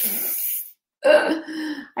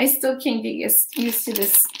 I still can't get used to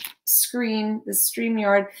this screen, the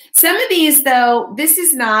StreamYard. Some of these, though, this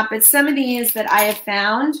is not, but some of these that I have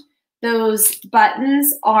found, those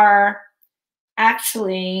buttons are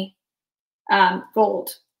actually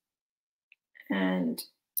gold. And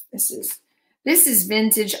this is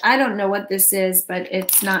vintage. I don't know what this is, but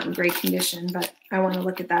it's not in great condition, but I want to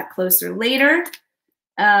look at that closer later.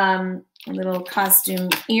 A little costume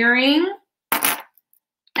earring.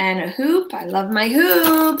 And a hoop. I love my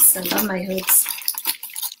hoops. I love my hoops.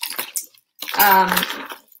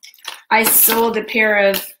 I sold a pair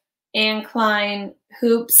of Anne Klein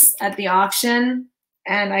hoops at the auction,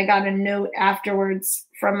 and I got a note afterwards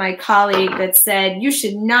from my colleague that said, you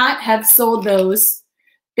should not have sold those.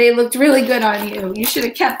 They looked really good on you. You should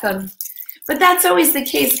have kept them. But that's always the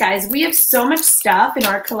case, guys. We have so much stuff in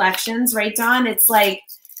our collections, right, Dawn? It's like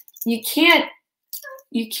you can't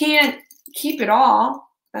keep it all.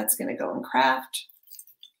 That's going to go in craft.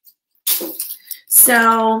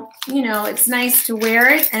 So, you know, it's nice to wear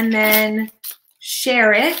it and then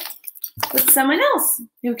share it with someone else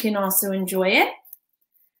who can also enjoy it.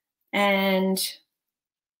 And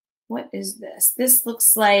what is this? This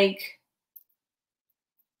looks like,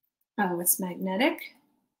 oh, it's magnetic.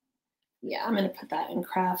 Yeah, I'm going to put that in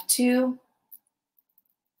craft too.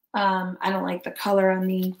 I don't like the color on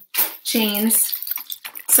the chains.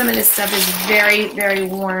 Some of this stuff is very, very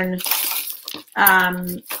worn.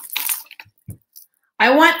 I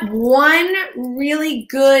want one really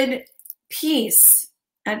good piece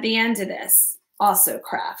at the end of this. also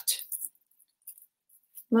craft.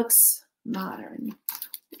 Looks modern.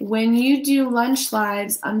 When you do lunch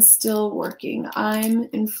lives, I'm still working. I'm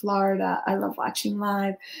in Florida. I love watching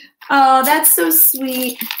live. Oh, that's so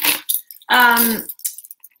sweet.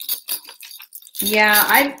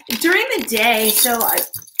 Yeah, during the day, so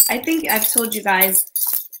I think I've told you guys,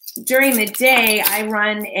 during the day, I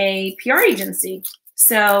run a PR agency.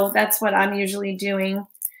 So that's what I'm usually doing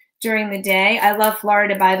during the day. I love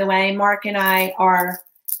Florida, by the way. Mark and I are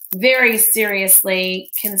very seriously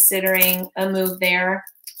considering a move there.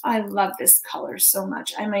 I love this color so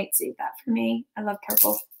much. I might save that for me. I love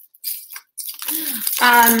purple.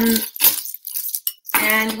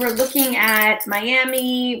 And we're looking at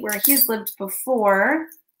Miami, where he's lived before,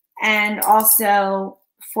 and also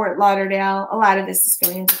Fort Lauderdale. A lot of this is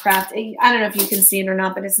going into craft. I don't know if you can see it or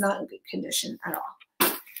not, but it's not in good condition at all.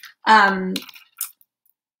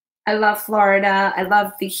 I love Florida. I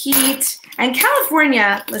love the heat. And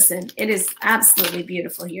California, listen, it is absolutely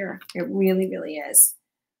beautiful here. It really, really is.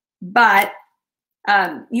 But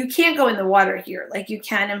you can't go in the water here like you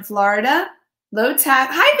can in Florida. Low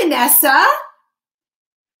tax. Hi, Vanessa.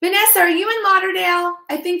 Vanessa, are you in Lauderdale?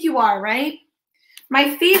 I think you are, right?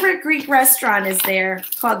 My favorite Greek restaurant is there,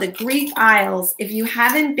 called the Greek Isles. If you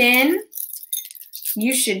haven't been,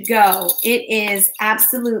 you should go. It is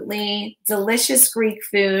absolutely delicious Greek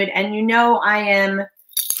food. And you know I am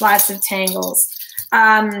lots of tangles.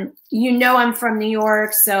 You know I'm from New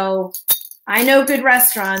York, so I know good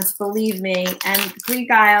restaurants, believe me. And Greek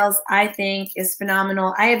Isles, I think, is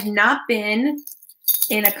phenomenal. I have not been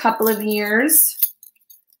in a couple of years.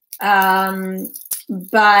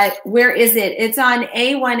 But where is it? It's on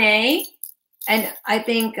A1A, and I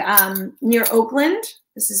think near Oakland.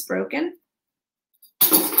 This is broken.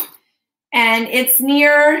 And it's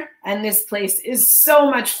near, and this place is so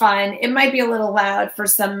much fun. It might be a little loud for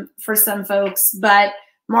some folks, but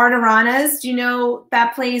Martirana's, do you know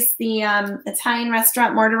that place, the Italian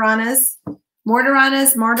restaurant Martirana's?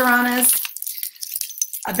 Martirana's.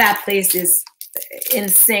 That place is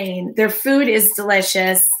insane. Their food is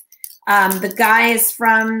delicious. The guy is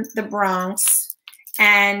from the Bronx,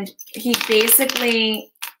 and he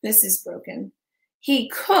basically, this is broken, he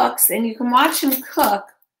cooks, and you can watch him cook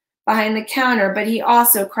behind the counter, but he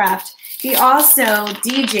also crafts. He also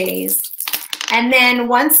DJs, and then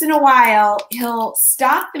once in a while, he'll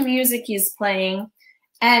stop the music he's playing,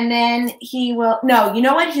 and then he will, no, you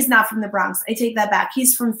know what? He's not from the Bronx. I take that back.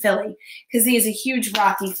 He's from Philly, because he is a huge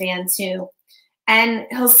Rocky fan, too. And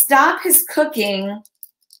he'll stop his cooking,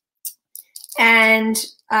 and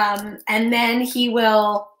then he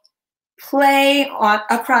will play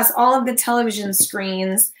across all of the television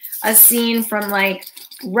screens a scene from like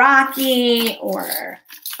Rocky, or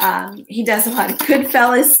he does a lot of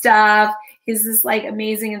Goodfellas stuff. He's this like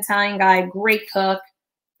amazing Italian guy, great cook,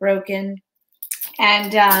 broken.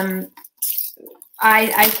 And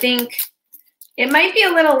I think it might be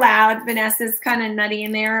a little loud. Vanessa's kind of nutty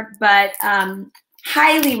in there, but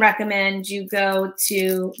highly recommend you go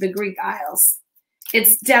to the Greek Isles.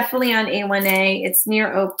 It's definitely on A1A. It's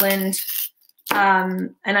near Oakland.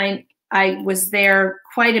 And I was there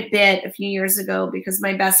quite a bit a few years ago because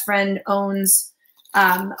my best friend owns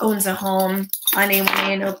a home on A1A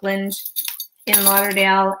in Oakland, in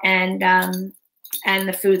Lauderdale, and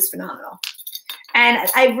the food's phenomenal. And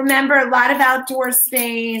I remember a lot of outdoor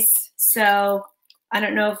space. So I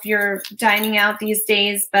don't know if you're dining out these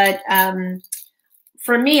days, but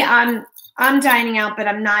for me, I'm dining out, but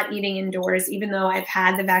I'm not eating indoors, even though I've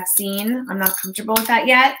had the vaccine. I'm not comfortable with that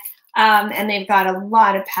yet. And they've got a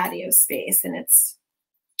lot of patio space, and it's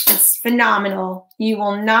phenomenal. You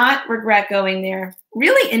will not regret going there.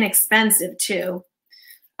 Really inexpensive too,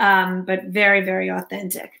 but very, very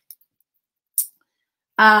authentic.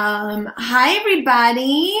 Hi,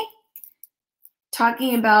 everybody.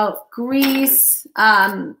 Talking about Greece.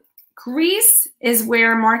 Greece is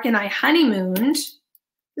where Mark and I honeymooned.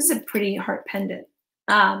 This is a pretty heart pendant.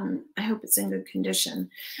 I hope it's in good condition.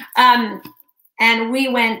 And we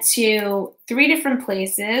went to 3 different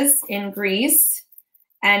places in Greece.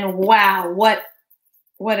 And wow, what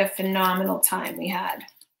a phenomenal time we had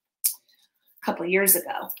a couple of years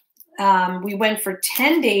ago. We went for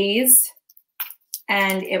 10 days,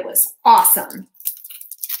 and it was awesome.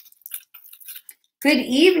 Good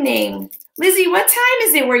evening. Lizzie, what time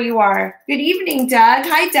is it where you are? Good evening, Doug.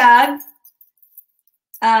 Hi, Doug.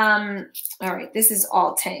 All right, this is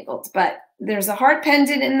all tangled, but there's a heart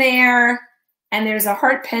pendant in there, and there's a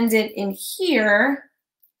heart pendant in here,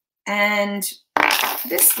 and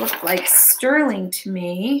this looked like sterling to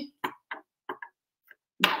me.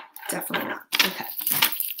 No, definitely not. Okay.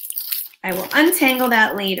 I will untangle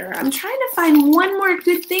that later. I'm trying to find one more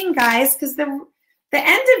good thing, guys, because the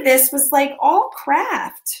end of this was like all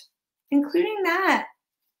craft, including that.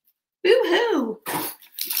 Boo-hoo.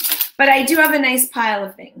 But I do have a nice pile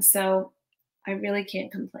of things, so I really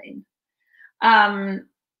can't complain.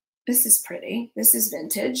 This is pretty. This is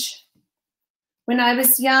vintage. When I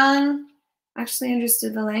was young, I actually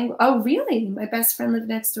understood the language. Oh, really? My best friend lived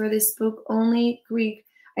next door. They spoke only Greek.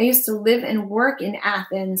 I used to live and work in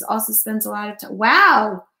Athens. Also spent a lot of time.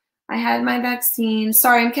 Wow. I had my vaccine.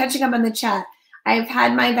 Sorry, I'm catching up on the chat. I've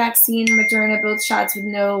had my vaccine, Moderna, both shots with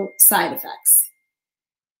no side effects.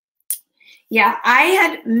 Yeah, I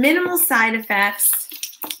had minimal side effects,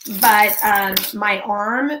 but my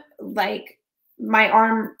arm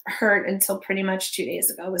hurt until pretty much 2 days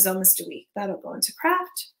ago. It was almost a week. That'll go into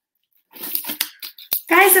craft.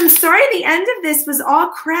 Guys, I'm sorry the end of this was all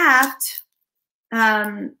craft.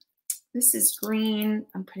 This is green.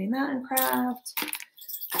 I'm putting that in craft.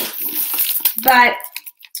 But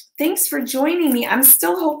thanks for joining me. I'm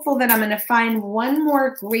still hopeful that I'm going to find one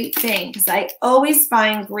more great thing because I always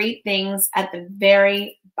find great things at the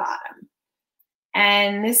very bottom.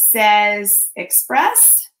 And this says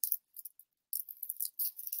Express.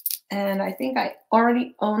 And I think I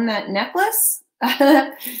already own that necklace.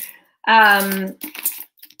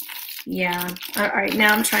 Yeah. All right.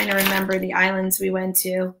 Now I'm trying to remember the islands we went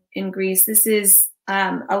to in Greece. This is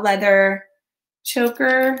a leather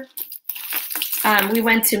choker. We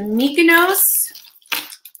went to Mykonos,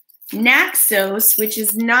 Naxos, which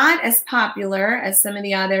is not as popular as some of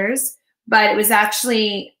the others, but it was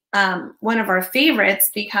actually one of our favorites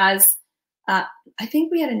because I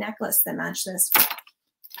think we had a necklace that matched this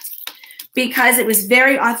because it was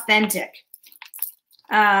very authentic.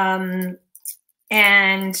 And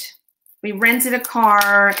we rented a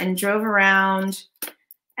car and drove around,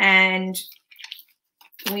 and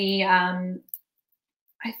we, I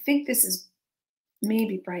think this is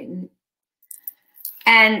maybe Brighton.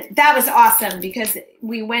 And that was awesome because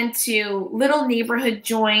we went to little neighborhood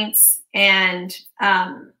joints and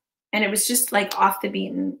it was just like off the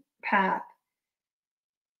beaten path.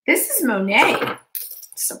 This is Monet.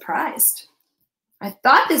 Surprised. I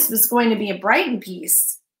thought this was going to be a Brighton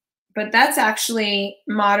piece, but that's actually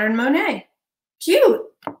modern Monet. Cute.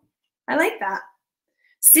 I like that.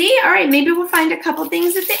 See? All right, maybe we'll find a couple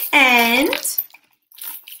things at the end.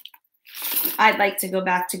 I'd like to go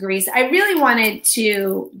back to Greece. I really wanted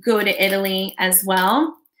to go to Italy as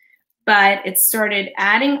well, but it started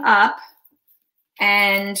adding up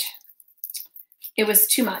and it was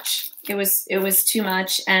too much. It was too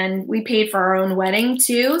much, and we paid for our own wedding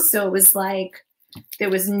too, so it was like there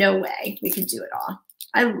was no way we could do it all.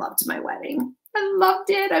 I loved my wedding. I loved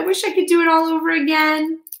it. I wish I could do it all over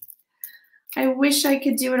again. I wish I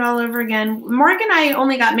could do it all over again. Mark and I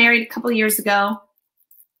only got married a couple years ago.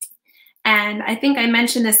 And I think I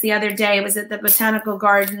mentioned this the other day. It was at the Botanical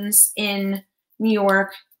Gardens in New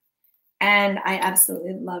York. And I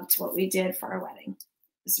absolutely loved what we did for our wedding.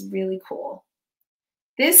 It was really cool.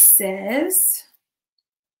 This says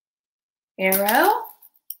Arrow.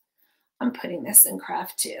 I'm putting this in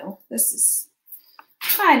craft too. This is,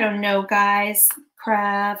 I don't know, guys.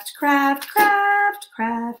 Craft, craft, craft,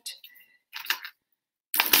 craft.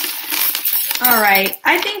 All right.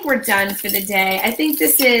 I think we're done for the day. I think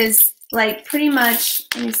this is like pretty much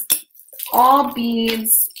all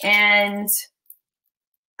beads, and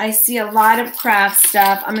I see a lot of craft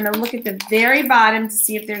stuff. I'm going to look at the very bottom to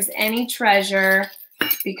see if there's any treasure,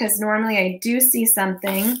 because normally I do see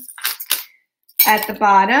something at the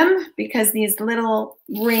bottom because these little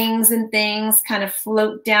rings and things kind of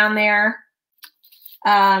float down there.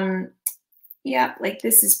 Yeah, like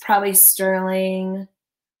this is probably sterling.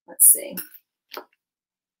 Let's see.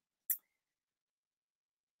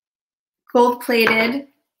 Gold plated.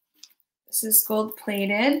 This is gold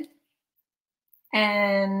plated.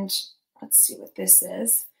 And let's see what this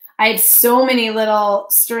is. I have so many little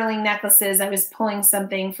sterling necklaces. I was pulling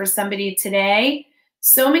something for somebody today.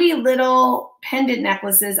 So many little pendant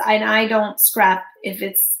necklaces, and I don't scrap if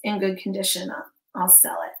it's in good condition. I'll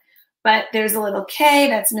sell it. But there's a little K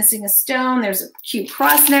that's missing a stone. There's a cute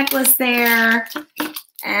cross necklace there.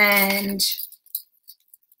 And,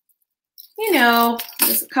 you know,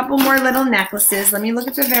 there's a couple more little necklaces. Let me look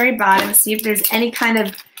at the very bottom, see if there's any kind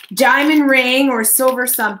of diamond ring or silver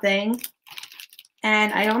something.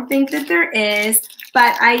 And I don't think that there is.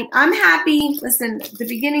 But I'm happy. Listen, the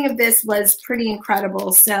beginning of this was pretty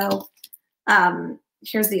incredible. So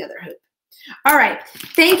here's the other hoop. All right.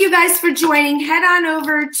 Thank you guys for joining. Head on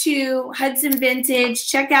over to Hudson Vintage.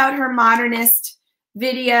 Check out her modernist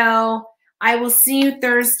video. I will see you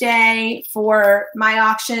Thursday for my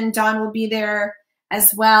auction. Dawn will be there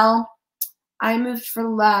as well. I moved for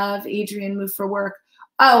love. Adrian moved for work.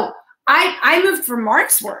 Oh, I moved for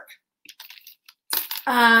Mark's work.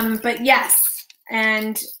 But yes,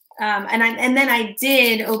 and then I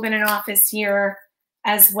did open an office here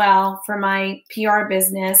as well for my PR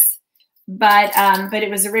business. But it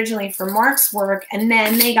was originally for Mark's work, and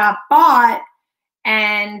then they got bought,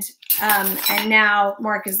 and now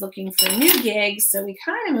Mark is looking for new gigs. So we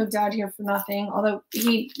kind of moved out here for nothing, although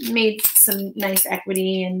he made some nice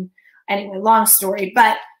equity. And anyway, long story.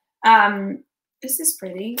 But this is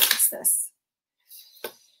pretty. What's this?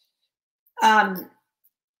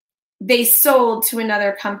 They sold to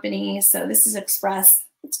another company, so this is Express.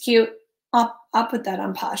 It's cute. I'll put that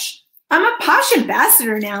on Posh. I'm a Posh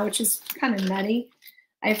ambassador now, which is kind of nutty.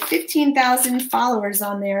 I have 15,000 followers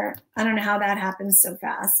on there. I don't know how that happens so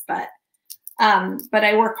fast, but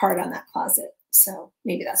I work hard on that closet, so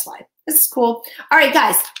maybe that's why. This is cool. All right,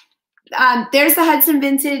 guys. There's the Hudson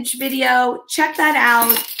Vintage video. Check that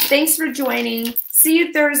out. Thanks for joining. See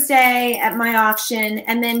you Thursday at my auction,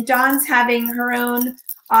 and then Dawn's having her own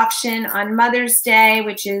auction on Mother's Day,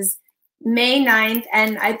 which is May 9th,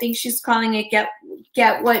 and I think she's calling it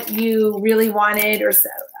Get What You Really Wanted, or so.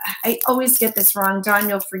 I always get this wrong. Dawn,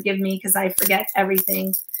 you'll forgive me because I forget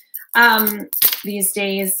everything these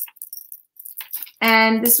days.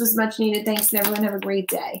 And this was much needed. Thanks, and everyone have a great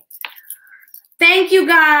day. Thank you,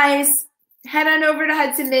 guys. Head on over to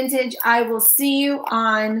Hudson Vintage. I will see you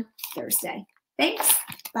on Thursday. Thanks.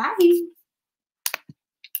 Bye.